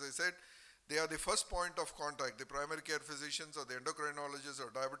 because I said they are the first point of contact. The primary care physicians or the endocrinologists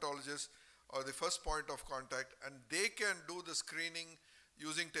or diabetologists are the first point of contact, and they can do the screening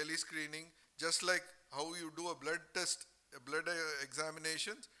using tele-screening, just like how you do a blood test, blood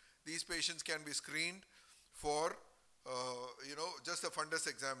examinations. These patients can be screened for, just a fundus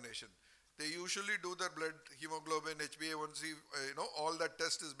examination. They usually do their blood hemoglobin, HbA1c, all that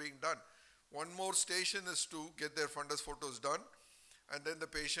test is being done. One more station is to get their fundus photos done, and then the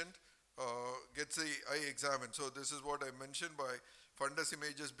patient gets the eye examined. So this is what I mentioned by fundus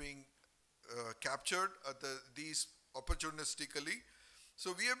images being captured at these opportunistically.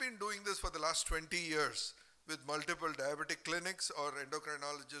 So we have been doing this for the last 20 years with multiple diabetic clinics or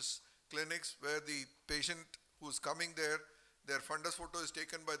endocrinologist clinics, where the patient who's coming there, their fundus photo is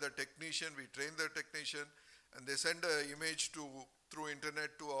taken by the technician. We train their technician, and they send an image through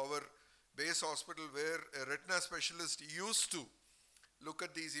internet to our base hospital, where a retina specialist used to look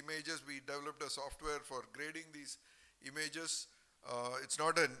at these images. We developed a software for grading these images. It's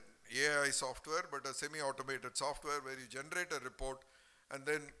not an AI software, but a semi-automated software where you generate a report, and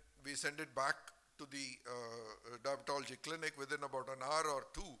then we send it back to the diabetology clinic within about an hour or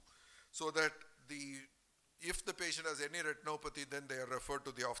two, so that if the patient has any retinopathy, then they are referred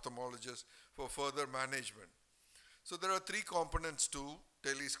to the ophthalmologist for further management. So there are three components to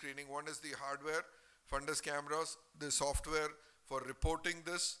tele-screening. One is the hardware, fundus cameras, the software for reporting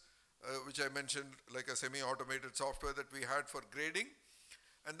this, which I mentioned, like a semi-automated software that we had for grading,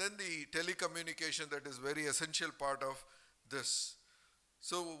 and then the telecommunication that is very essential part of this.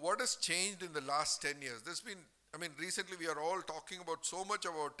 So what has changed in the last 10 years? Recently we are all talking about so much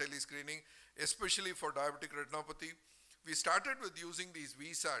about tele-screening, especially for diabetic retinopathy. We started with using these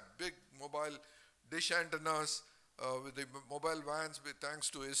VSAT, big mobile dish antennas, with the mobile vans,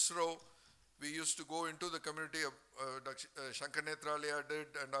 thanks to ISRO. We used to go into the community, Shankar Netralaya did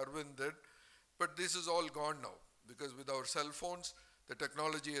and Arvind did, but this is all gone now because with our cell phones, the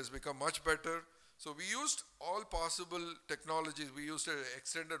technology has become much better. So we used all possible technologies. We used an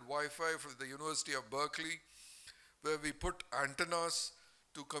extended Wi-Fi from the University of Berkeley, where we put antennas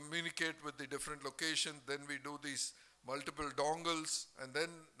to communicate with the different locations. Then we do these multiple dongles, and then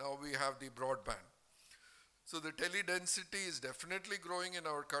now we have the broadband. So the tele-density is definitely growing in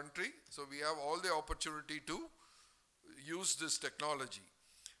our country. So we have all the opportunity to use this technology.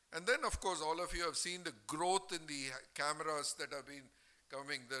 And then, of course, all of you have seen the growth in the cameras that have been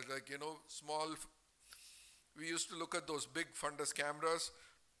coming. They're like, small. We used to look at those big fundus cameras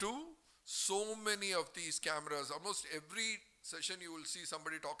to so many of these cameras. Almost every session you will see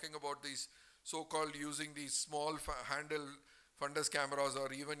somebody talking about these so-called using these small handle fundus cameras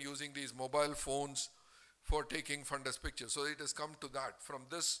or even using these mobile phones for taking fundus pictures. So it has come to that. From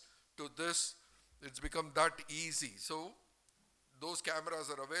this to this, it's become that easy. So those cameras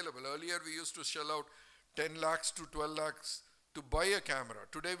are available. Earlier we used to shell out 10 lakhs to 12 lakhs to buy a camera.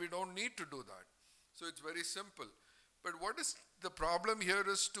 Today we don't need to do that. So it's very simple. But what is the problem here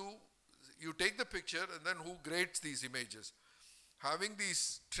is you take the picture and then who grades these images? Having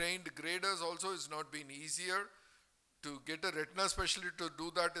these trained graders also has not been easier. To get a retina specialist to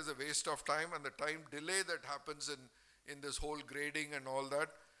do that is a waste of time, and the time delay that happens in this whole grading and all that.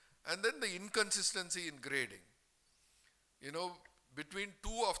 And then the inconsistency in grading. Between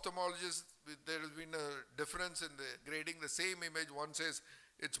two ophthalmologists, there has been a difference in the grading the same image. One says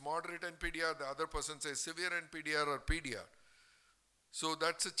it's moderate NPDR, the other person says severe NPDR or PDR. So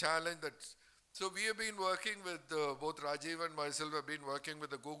that's a challenge. So we have been working with, both Rajiv and myself have been working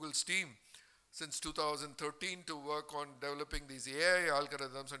with the Google's team since 2013 to work on developing these AI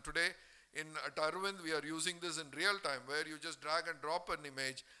algorithms. And today at Arvind, we are using this in real time, where you just drag and drop an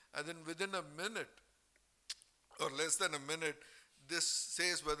image, and then within a minute or less than a minute, this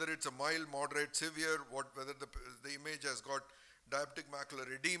says whether it's a mild, moderate, severe, whether the image has got diabetic macular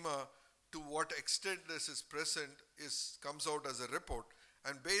edema, to what extent this is present comes out as a report.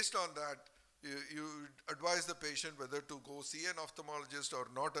 And based on that, you advise the patient whether to go see an ophthalmologist or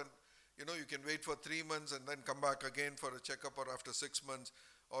not. And you can wait for 3 months and then come back again for a checkup, or after 6 months,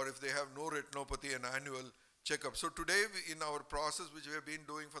 or if they have no retinopathy, an annual checkup. So today, in our process, which we have been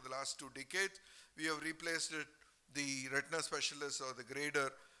doing for the last 2 decades, we have replaced the retina specialist or the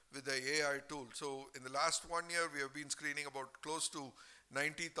grader with the AI tool. So in the last 1 year, we have been screening about close to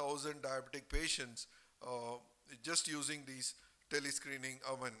 90,000 diabetic patients just using these telescreening,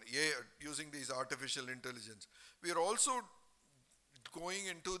 using these artificial intelligence. We are also going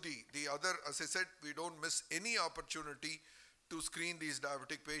into the other, as I said, we don't miss any opportunity to screen these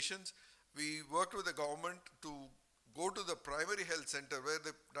diabetic patients. We worked with the government to go to the primary health center where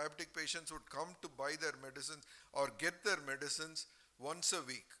the diabetic patients would come to buy their medicines or get their medicines once a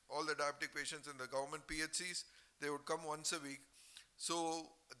week. All the diabetic patients in the government PHCs, they would come once a week. So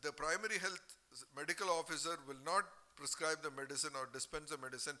the primary health medical officer will not prescribe the medicine or dispense the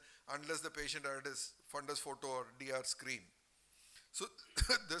medicine unless the patient had his fundus photo or DR screen. So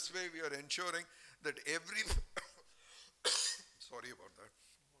this way we are ensuring that every sorry about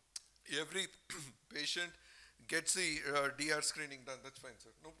that, every patient gets the DR screening done. That's fine, sir.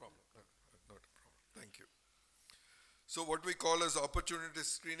 No problem. No, not a problem. Thank you. So what we call as opportunity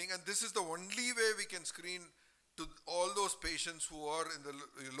screening, and this is the only way we can screen to all those patients who are in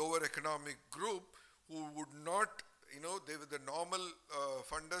the lower economic group, who would not, they with the normal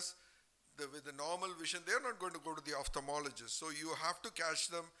fundus, with the normal vision, they are not going to go to the ophthalmologist. So you have to catch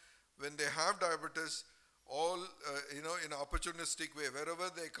them when they have diabetes, all, in an opportunistic way. Wherever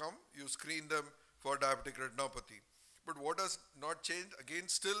they come, you screen them for diabetic retinopathy. But what has not changed? Again,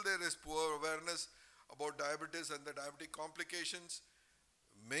 still there is poor awareness about diabetes and the diabetic complications.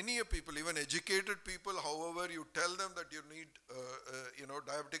 Many people, even educated people, however, you tell them that you need,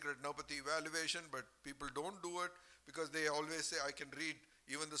 diabetic retinopathy evaluation, but people don't do it because they always say, I can read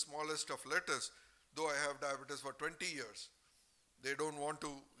even the smallest of letters, though I have diabetes for 20 years. They don't want to,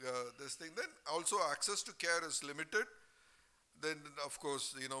 this thing. Then also access to care is limited. Then, of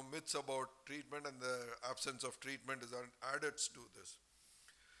course, myths about treatment and the absence of treatment is added to this.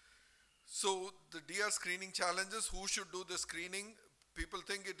 So the DR screening challenges, who should do the screening? People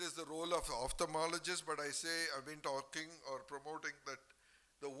think it is the role of ophthalmologists, but I say, I've been talking or promoting that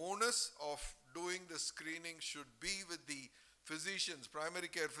the onus of doing the screening should be with the physicians, primary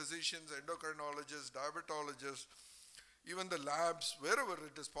care physicians, endocrinologists, diabetologists, even the labs, wherever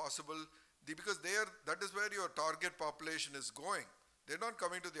it is possible, because that is where your target population is going. They're not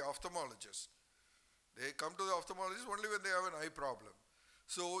coming to the ophthalmologist. They come to the ophthalmologist only when they have an eye problem.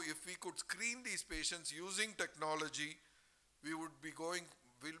 So if we could screen these patients using technology, we would be going,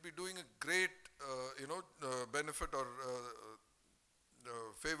 we'll be doing a great, benefit or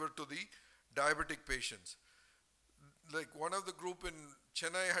favor to the diabetic patients. Like one of the group in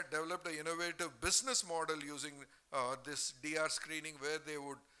Chennai had developed an innovative business model using this DR screening, where they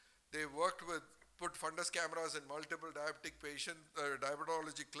worked with, put fundus cameras in multiple diabetic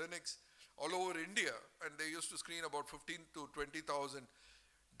diabetology clinics all over India, and they used to screen about 15 to 20,000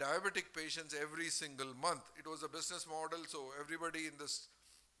 diabetic patients every single month. It was a business model, so everybody in this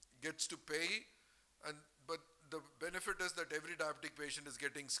gets to pay, but the benefit is that every diabetic patient is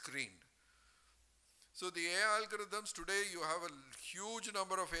getting screened. So the AI algorithms, today you have a huge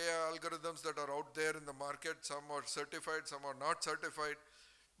number of AI algorithms that are out there in the market. Some are certified, some are not certified.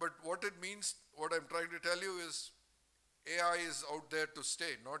 But what it means, what I'm trying to tell you is AI is out there to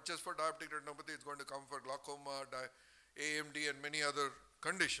stay, not just for diabetic retinopathy, it's going to come for glaucoma, AMD, and many other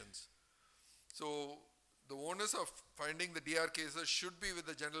conditions. So the onus of finding the DR cases should be with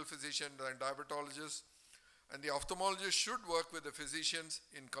the general physician and diabetologist, and the ophthalmologist should work with the physicians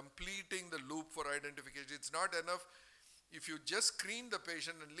in completing the loop for identification. It's not enough if you just screen the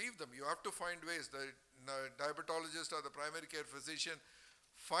patient and leave them. You have to find ways. The diabetologist or the primary care physician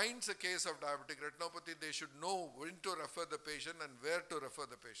finds a case of diabetic retinopathy, they should know when to refer the patient and where to refer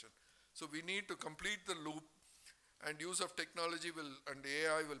the patient. So we need to complete the loop, and use of technology and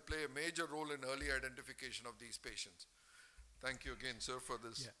AI will play a major role in early identification of these patients. Thank you again, sir, for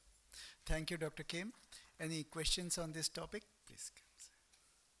this. Yeah. Thank you, Dr. Kim. Any questions on this topic? Please.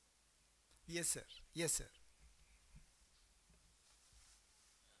 Yes, sir. Yes, sir.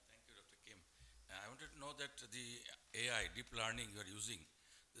 Thank you, Dr. Kim. I wanted to know that the AI, deep learning you are using,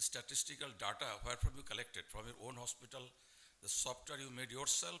 the statistical data, where from you collected? From your own hospital, the software you made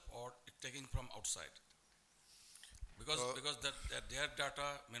yourself, or taking from outside? Because their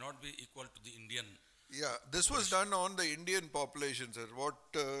data may not be equal to the Indian. Yeah, this was done on the Indian population, sir. What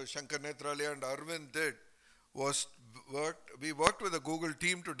Shankar Netralia and Arvind did was we worked with the Google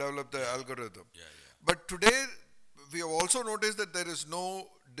team to develop the algorithm. Yeah, yeah. But today, we have also noticed that there is no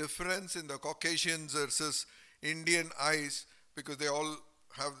difference in the Caucasians versus Indian eyes, because they all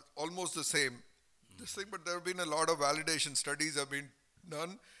have almost the same this thing, but there have been a lot of validation studies have been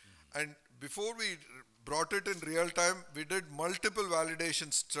done. And before we brought it in real time, we did multiple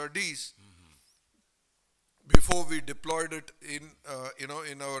validation studies before we deployed it in,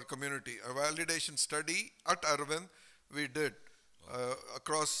 in our community. A validation study at Arvind we did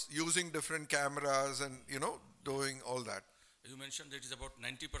across using different cameras and, doing all that. You mentioned that it is about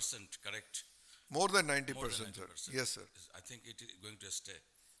 90% correct. More than 90%, More than 90%. Sir. Yes, sir. I think it is going to stay.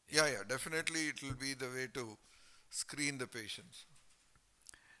 Yeah, definitely it will be the way to screen the patients.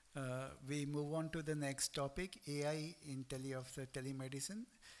 We move on to the next topic, AI in telemedicine.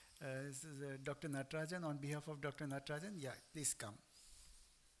 This is Dr. Natarajan. On behalf of Dr. Natarajan, yeah, please come.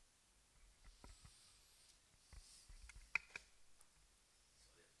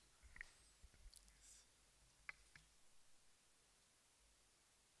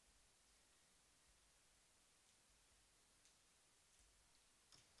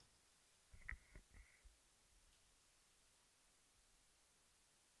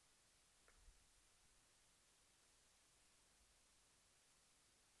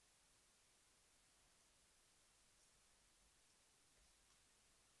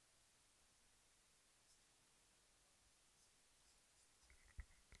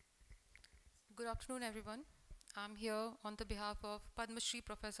 Good afternoon, everyone. I'm here on the behalf of Padma Shri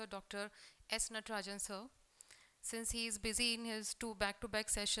Professor Dr. S. Natarajan, sir. Since he is busy in his 2 back-to-back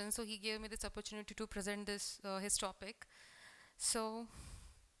sessions, so he gave me this opportunity to present this his topic. So,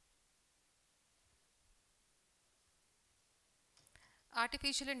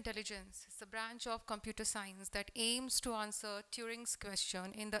 artificial intelligence is a branch of computer science that aims to answer Turing's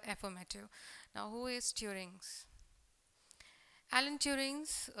question in the affirmative. Now, who is Turing's? Alan Turing,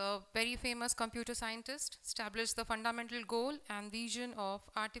 a very famous computer scientist, established the fundamental goal and vision of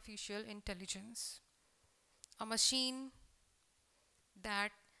artificial intelligence. A machine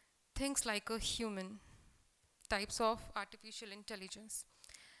that thinks like a human. Types of artificial intelligence.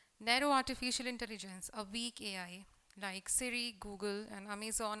 Narrow artificial intelligence, a weak AI, like Siri, Google, and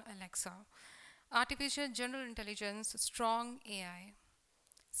Amazon Alexa. Artificial general intelligence, strong AI.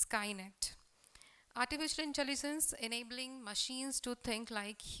 Skynet. Artificial intelligence enabling machines to think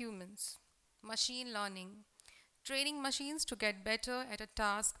like humans. Machine learning. Training machines to get better at a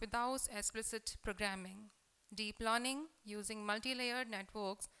task without explicit programming. Deep learning using multi-layered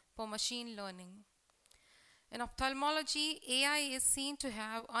networks for machine learning. In ophthalmology, AI is seen to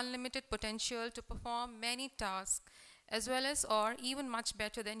have unlimited potential to perform many tasks as well as or even much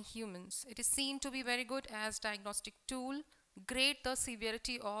better than humans. It is seen to be very good as diagnostic tool, grade the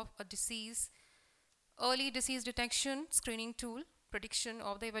severity of a disease, early disease detection, screening tool, prediction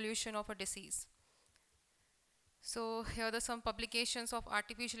of the evolution of a disease. So here are some publications of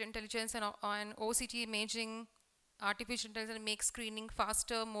artificial intelligence and OCT imaging. Artificial intelligence makes screening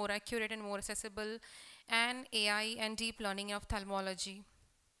faster, more accurate and more accessible, and AI and deep learning in ophthalmology.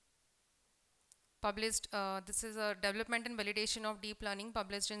 Published, this is a development and validation of deep learning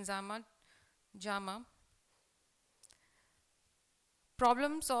published in JAMA.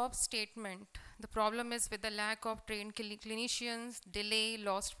 Problems of statement. The problem is with the lack of trained clinicians, delay,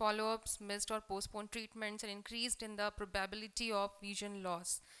 lost follow-ups, missed or postponed treatments, and increased in the probability of vision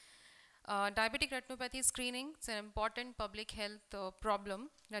loss. Diabetic retinopathy screening is an important public health problem.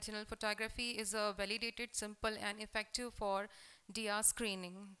 Retinal photography is a validated, simple, and effective for DR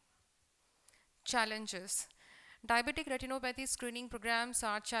screening. Challenges. Diabetic retinopathy screening programs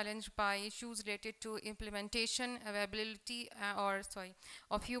are challenged by issues related to implementation, availability,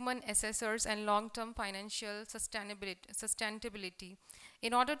 of human assessors and long-term financial sustainability.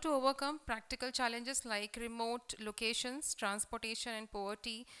 In order to overcome practical challenges like remote locations, transportation, and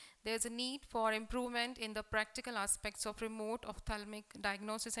poverty, there is a need for improvement in the practical aspects of remote ophthalmic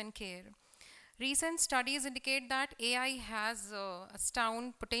diagnosis and care. Recent studies indicate that AI has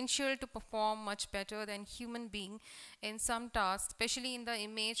astounding potential to perform much better than human being in some tasks, especially in the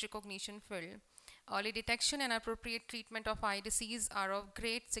image recognition field. Early detection and appropriate treatment of eye disease are of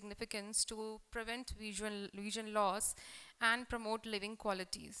great significance to prevent vision loss and promote living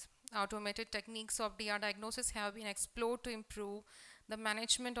qualities. Automated techniques of DR diagnosis have been explored to improve the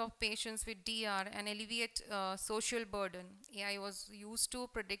management of patients with DR and alleviate social burden. AI was used to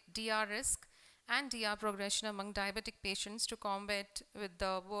predict DR risk and DR progression among diabetic patients to combat with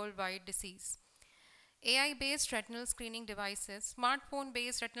the worldwide disease. AI-based retinal screening devices.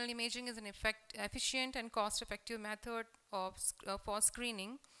 Smartphone-based retinal imaging is an efficient and cost-effective method for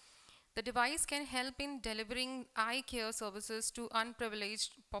screening. The device can help in delivering eye care services to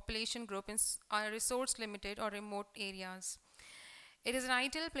unprivileged population groups in resource-limited or remote areas. It is an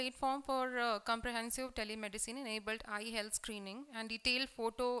ideal platform for comprehensive telemedicine-enabled eye health screening and detailed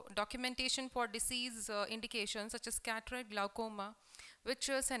photo documentation for disease indications such as cataract, glaucoma,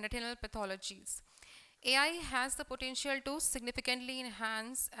 vitreous, and retinal pathologies. AI has the potential to significantly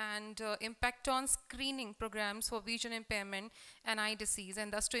enhance and impact on screening programs for vision impairment and eye disease,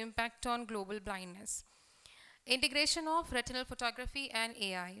 and thus to impact on global blindness. Integration of retinal photography and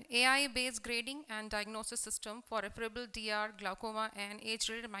AI. AI-based grading and diagnosis system for referable DR, glaucoma, and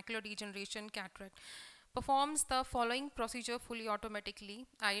age-related macular degeneration cataract performs the following procedure fully automatically: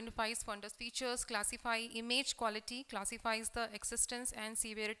 identifies fundus features, classify image quality, classifies the existence and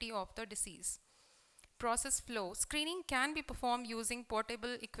severity of the disease. Process flow. Screening can be performed using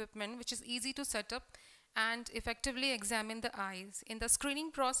portable equipment which is easy to set up and effectively examine the eyes. In the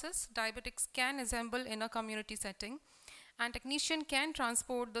screening process, diabetics can assemble in a community setting and technician can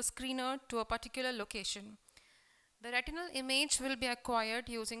transport the screener to a particular location. The retinal image will be acquired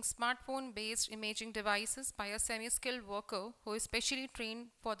using smartphone-based imaging devices by a semi-skilled worker who is specially trained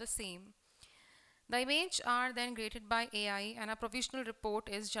for the same. The images are then graded by AI and a provisional report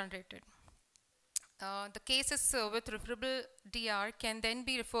is generated. The cases with referable DR can then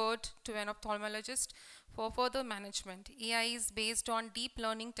be referred to an ophthalmologist for further management. AI is based on deep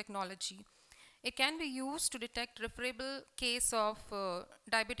learning technology. It can be used to detect referable case of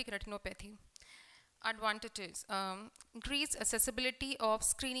diabetic retinopathy. Advantages: increased accessibility of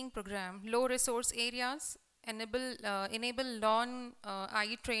screening program, low resource areas, enable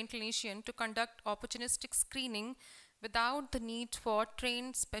non-eye trained clinician to conduct opportunistic screening without the need for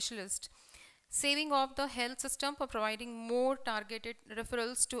trained specialists. Saving of the health system for providing more targeted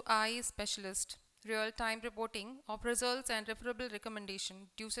referrals to eye specialists. Real-time reporting of results and referable recommendation.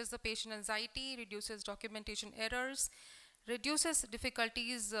 Reduces the patient anxiety, reduces documentation errors, reduces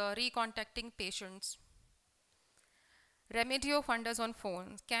difficulties recontacting patients. Remedio fundus on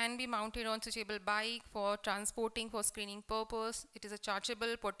phone can be mounted on switchable bike for transporting for screening purpose. It is a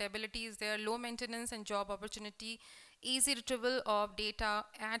chargeable, portability is there, low maintenance and job opportunity, easy retrieval of data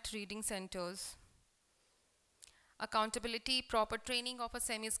at reading centers. Accountability, proper training of a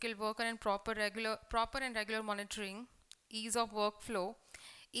semi-skilled worker and proper and regular monitoring, ease of workflow,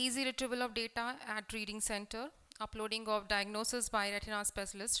 easy retrieval of data at reading center, uploading of diagnosis by retina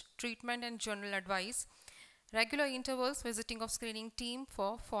specialist, treatment and general advice, regular intervals visiting of screening team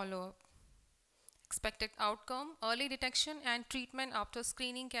for follow-up. Expected outcome, early detection and treatment after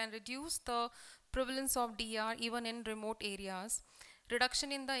screening can reduce the prevalence of DR even in remote areas,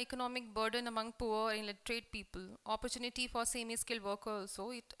 reduction in the economic burden among poor and illiterate people, opportunity for semi-skilled workers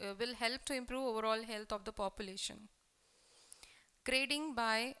also. It will help to improve overall health of the population. Grading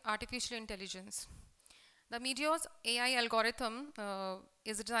by artificial intelligence. The Meteor's AI algorithm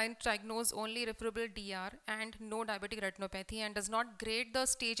is designed to diagnose only referable DR and no diabetic retinopathy and does not grade the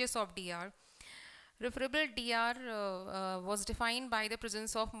stages of DR. Referable DR was defined by the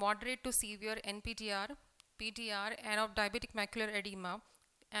presence of moderate to severe NPDR, PDR, and of diabetic macular edema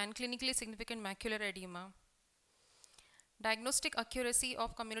and clinically significant macular edema. Diagnostic accuracy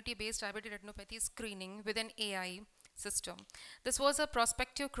of community-based diabetic retinopathy screening with an AI system. This was a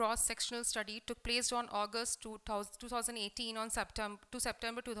prospective cross-sectional study took place on August 2018 to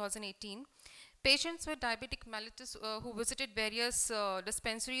September 2018. Patients with diabetic mellitus who visited various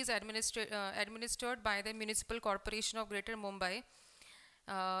dispensaries administered by the Municipal Corporation of Greater Mumbai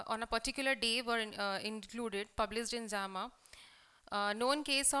on a particular day were included, published in JAMA. Known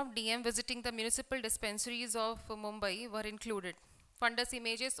case of DM visiting the municipal dispensaries of Mumbai were included. Fundus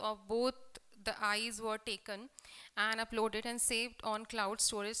images of both the eyes were taken and uploaded and saved on cloud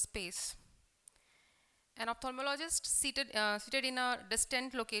storage space. An ophthalmologist seated in a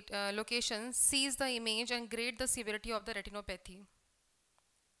distant location sees the image and grades the severity of the retinopathy.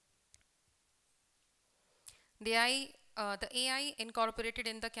 The AI incorporated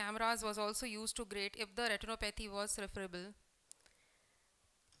in the cameras was also used to grade if the retinopathy was referable.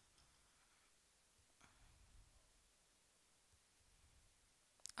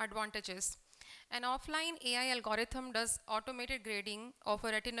 Advantages. An offline AI algorithm does automated grading of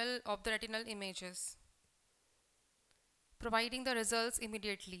the retinal images, providing the results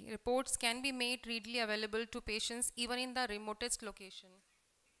immediately. Reports can be made readily available to patients even in the remotest location.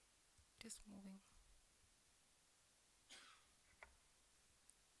 It is moving.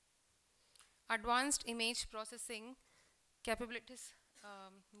 Advanced image processing capabilities.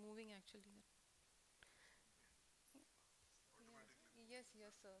 Moving actually. Yes,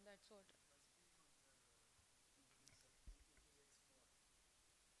 sir. That's what.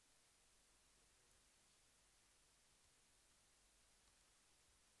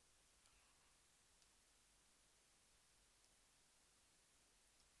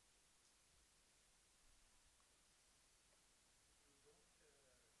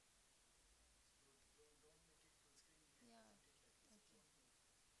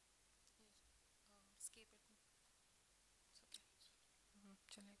 Escape it. It's okay.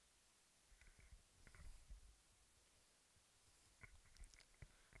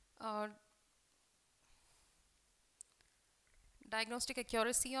 Diagnostic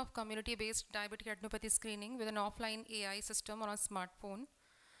accuracy of community-based diabetic retinopathy screening with an offline AI system on a smartphone.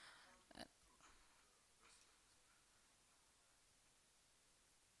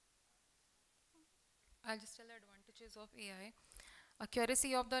 I'll just tell the advantages of AI.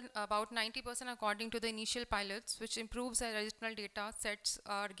 Accuracy of the about 90% according to the initial pilots, which improves as additional data sets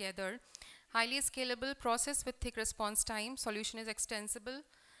are gathered. Highly scalable process with thick response time. Solution is extensible.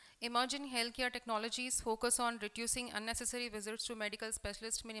 Emerging healthcare technologies focus on reducing unnecessary visits to medical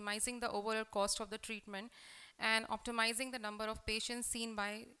specialists, minimizing the overall cost of the treatment, and optimizing the number of patients seen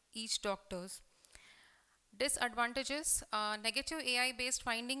by each doctors. Disadvantages. Negative AI-based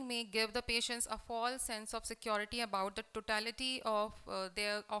finding may give the patients a false sense of security about the totality of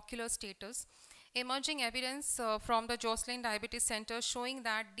their ocular status. Emerging evidence from the Joslin Diabetes Center showing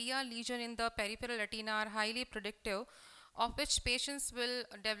that DR lesion in the peripheral retina are highly predictive, of which patients will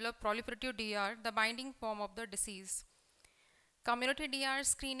develop proliferative DR, the binding form of the disease. Community DR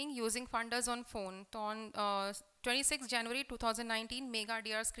screening using funders on phone. On 26 January 2019, Mega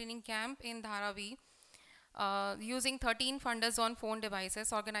DR screening camp in Dharavi using 13 funders on phone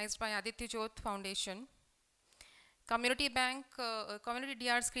devices organized by Aditya Jyot Foundation. Community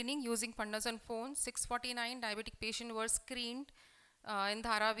DR screening using funders on phone. 649 diabetic patients were screened in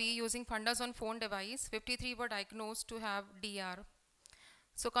Dharavi using funders on phone device. 53 were diagnosed to have DR.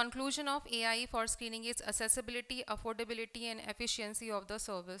 So conclusion of AI for screening is accessibility, affordability, and efficiency of the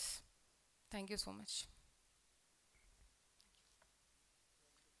service. Thank you so much.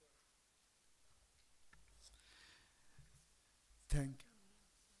 Thank you.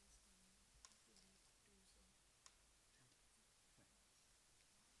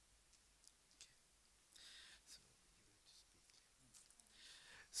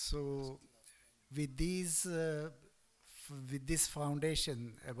 So with this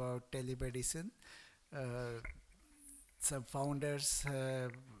foundation about telemedicine, some founders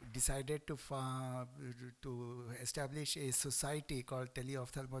decided to establish a society called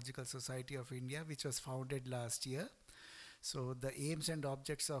Tele-Ophthalmological Society of India, which was founded last year. So the aims and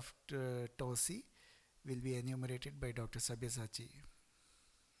objects of TOSI will be enumerated by Dr. Sabyasachi.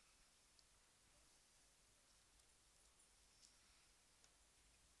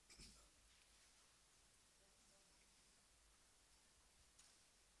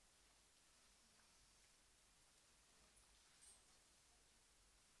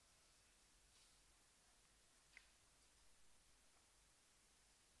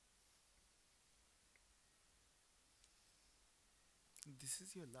 This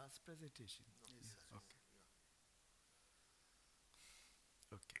is your last presentation? Yes, sir. Okay.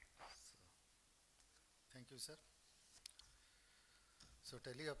 Okay. Thank you, sir. So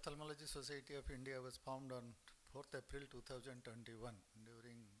Tele-Ophthalmology Society of India was formed on 4th April 2021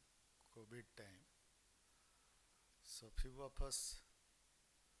 during COVID time. So few of us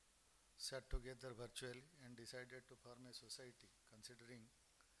sat together virtually and decided to form a society considering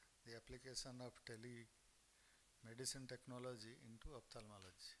the application of telemedicine technology into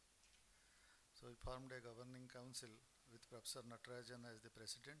ophthalmology. So we formed a governing council with Professor Natarajan as the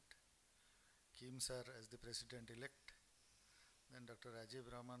president, Kim sir as the president-elect, then Dr. Rajiv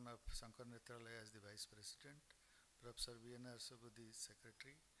Raman of Shankar Netralaya as the vice president, Professor V.N.R. Subudhi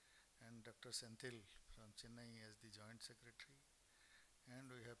secretary, and Dr. Senthil from Chennai as the joint secretary. And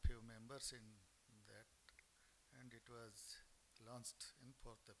we have few members in that, and it was launched in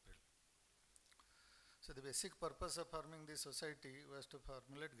 4th April. So the basic purpose of forming this society was to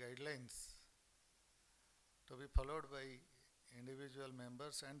formulate guidelines to be followed by individual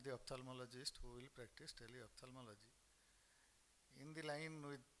members and the ophthalmologist who will practice tele-ophthalmology in the line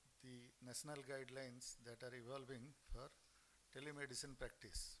with the national guidelines that are evolving for telemedicine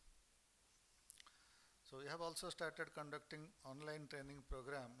practice. So we have also started conducting online training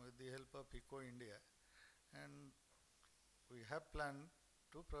program with the help of ECO India, and we have planned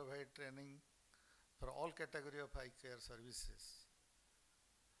to provide training for all category of eye care services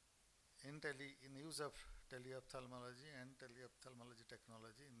in use of tele-ophthalmology and tele-ophthalmology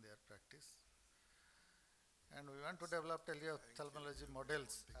technology in their practice. And we want to develop tele-ophthalmology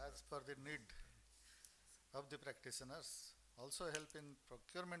models as per the need of the practitioners. Also help in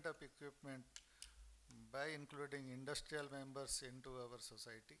procurement of equipment by including industrial members into our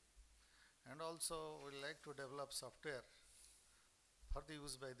society. And also we like to develop software for the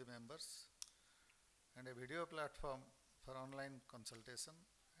use by the members and a video platform for online consultation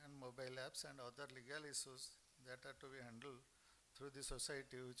and mobile apps and other legal issues that are to be handled through the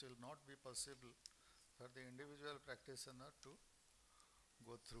society, which will not be possible for the individual practitioner to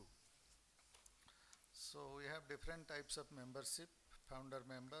go through. So we have different types of membership: founder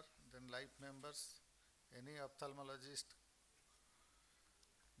member, then life members. Any ophthalmologist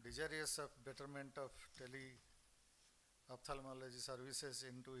desirous of betterment of tele-ophthalmology services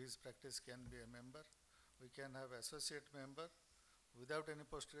into his practice can be a member. We can have associate member without any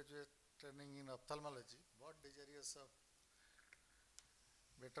postgraduate training in ophthalmology, but desirous of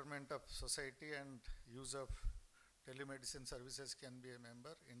betterment of society and use of telemedicine services can be a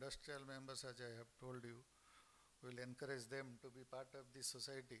member. Industrial members, as I have told you, will encourage them to be part of this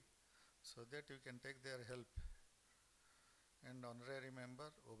society so that you can take their help. And honorary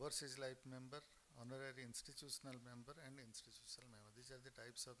member, overseas life member, honorary institutional member, and institutional member. These are the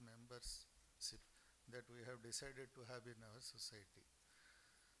types of membership that we have decided to have in our society.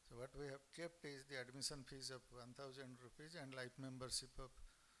 So what we have kept is the admission fees of 1,000 rupees and life membership of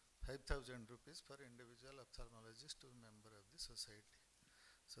 5,000 rupees for individual ophthalmologist to be member of the society.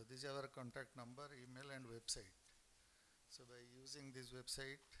 So this is our contact number, email, and website. So by using this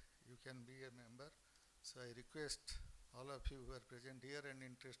website, you can be a member. So I request all of you who are present here and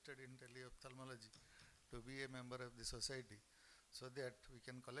interested in tele-ophthalmology to be a member of the society so that we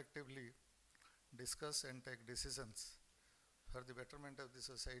can collectively discuss and take decisions for the betterment of the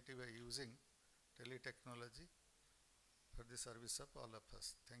society by using tele-technology for the service of all of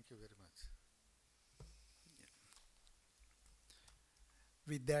us. Thank you very much.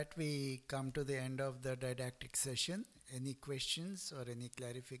 With that, we come to the end of the didactic session. Any questions or any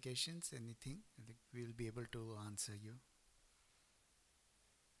clarifications, anything? I think we will be able to answer you.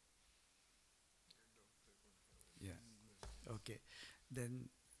 Yeah. Okay. Then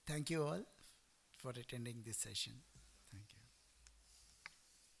thank you all for attending this session. Thank you.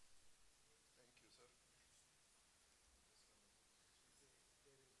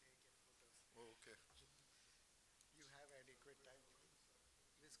 Okay. You have adequate time.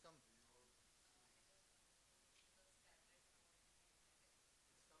 Please come.